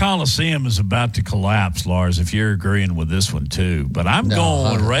 Your Coliseum is about to collapse, Lars, if you're agreeing with this one too. But I'm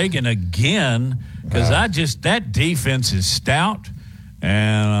going with Reagan again because that defense is stout,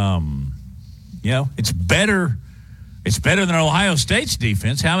 and it's better. It's better than Ohio State's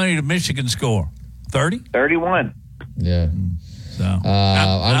defense. How many did Michigan score? 30? 31. Yeah. So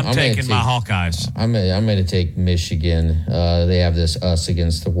I'm taking my Hawkeyes. I'm going to take Michigan. They have this us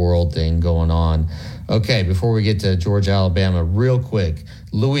against the world thing going on. Okay, before we get to Georgia, Alabama, real quick,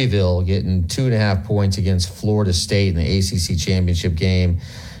 Louisville getting 2.5 points against Florida State in the ACC championship game.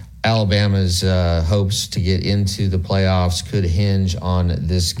 Alabama's hopes to get into the playoffs could hinge on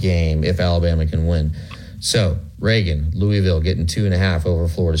this game if Alabama can win. So, Reagan, Louisville getting 2.5 over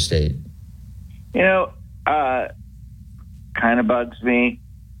Florida State. You know, kind of bugs me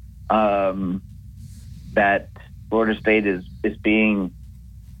that Florida State is being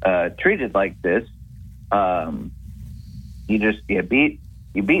treated like this.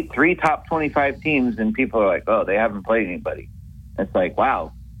 You beat 3 top 25 teams, and people are like, oh, they haven't played anybody. It's like,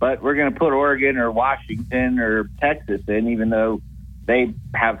 wow. But we're going to put Oregon or Washington or Texas in, even though they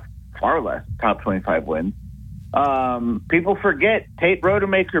have far less top 25 wins. People forget Tate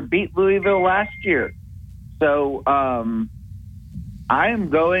Rodemaker beat Louisville last year. So I am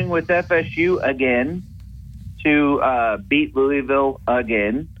going with FSU again to beat Louisville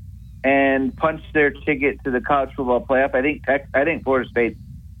again and punch their ticket to the college football playoff. I think Florida State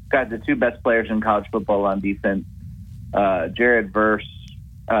got the 2 best players in college football on defense. Jared Verse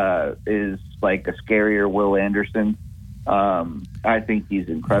is like a scarier Will Anderson. I think he's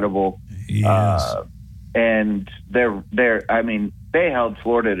incredible. Yes. And they held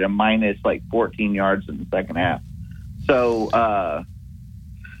Florida to minus like 14 yards in the second half. So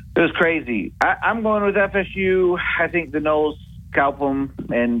it was crazy. I'm going with FSU. I think the Noles scalp them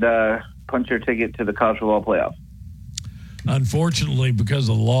and punch their ticket to the college football playoff. Unfortunately, because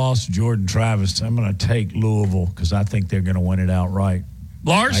of the loss of Jordan Travis, I'm going to take Louisville because I think they're going to win it outright.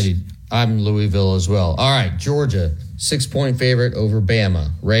 Lars? I'm Louisville as well. All right, Georgia, 6-point favorite over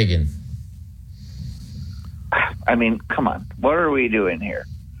Bama. Reagan. I mean, come on. What are we doing here?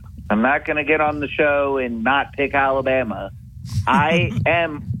 I'm not going to get on the show and not pick Alabama. I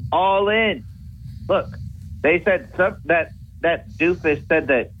am all in. Look, they said that doofus said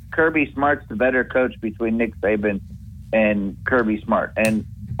that Kirby Smart's the better coach between Nick Saban and Kirby Smart. And,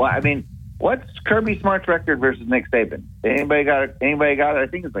 well, I mean, what's Kirby Smart's record versus Nick Saban? Anybody got it? I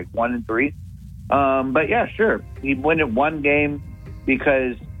think it's like 1-3. But, yeah, sure. He won it one game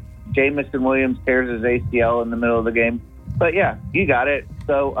because Jamison Williams tears his ACL in the middle of the game. But, yeah, you got it.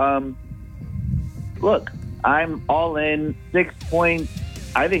 So, look, I'm all in. 6 points.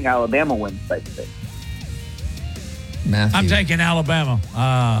 I think Alabama wins by 6. Matthew. I'm taking Alabama.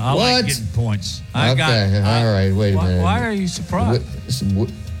 I like getting points. All right. Wait a minute. Why are you surprised?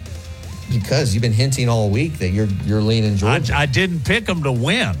 Because you've been hinting all week that you're leaning Georgia. I didn't pick them to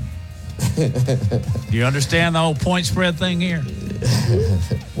win. Do you understand the whole point spread thing here?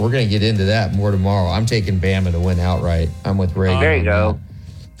 We're going to get into that more tomorrow. I'm taking Bama to win outright. I'm with Reagan. There you go.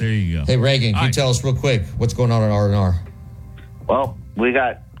 There you go. Hey, Reagan, can you tell us real quick what's going on at R&R? Well, we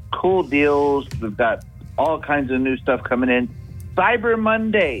got cool deals. We've got all kinds of new stuff coming in. Cyber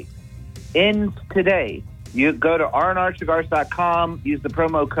Monday ends today. You go to rnrcigars.com, use the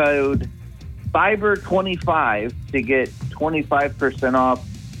promo code Cyber25 to get 25% off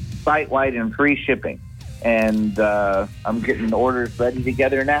site-wide and free shipping. And I'm getting the orders ready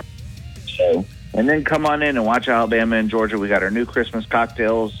together now. So, and then come on in and watch Alabama and Georgia. We got our new Christmas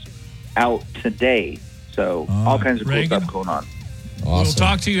cocktails out today. So all kinds of cool stuff going on. Awesome. We'll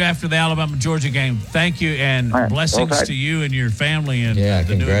talk to you after the Alabama-Georgia game. Thank you, and blessings to you and your family and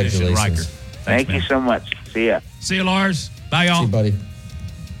the new edition Riker. Thank you so much. See ya. See you, Lars. Bye, y'all. See you, buddy.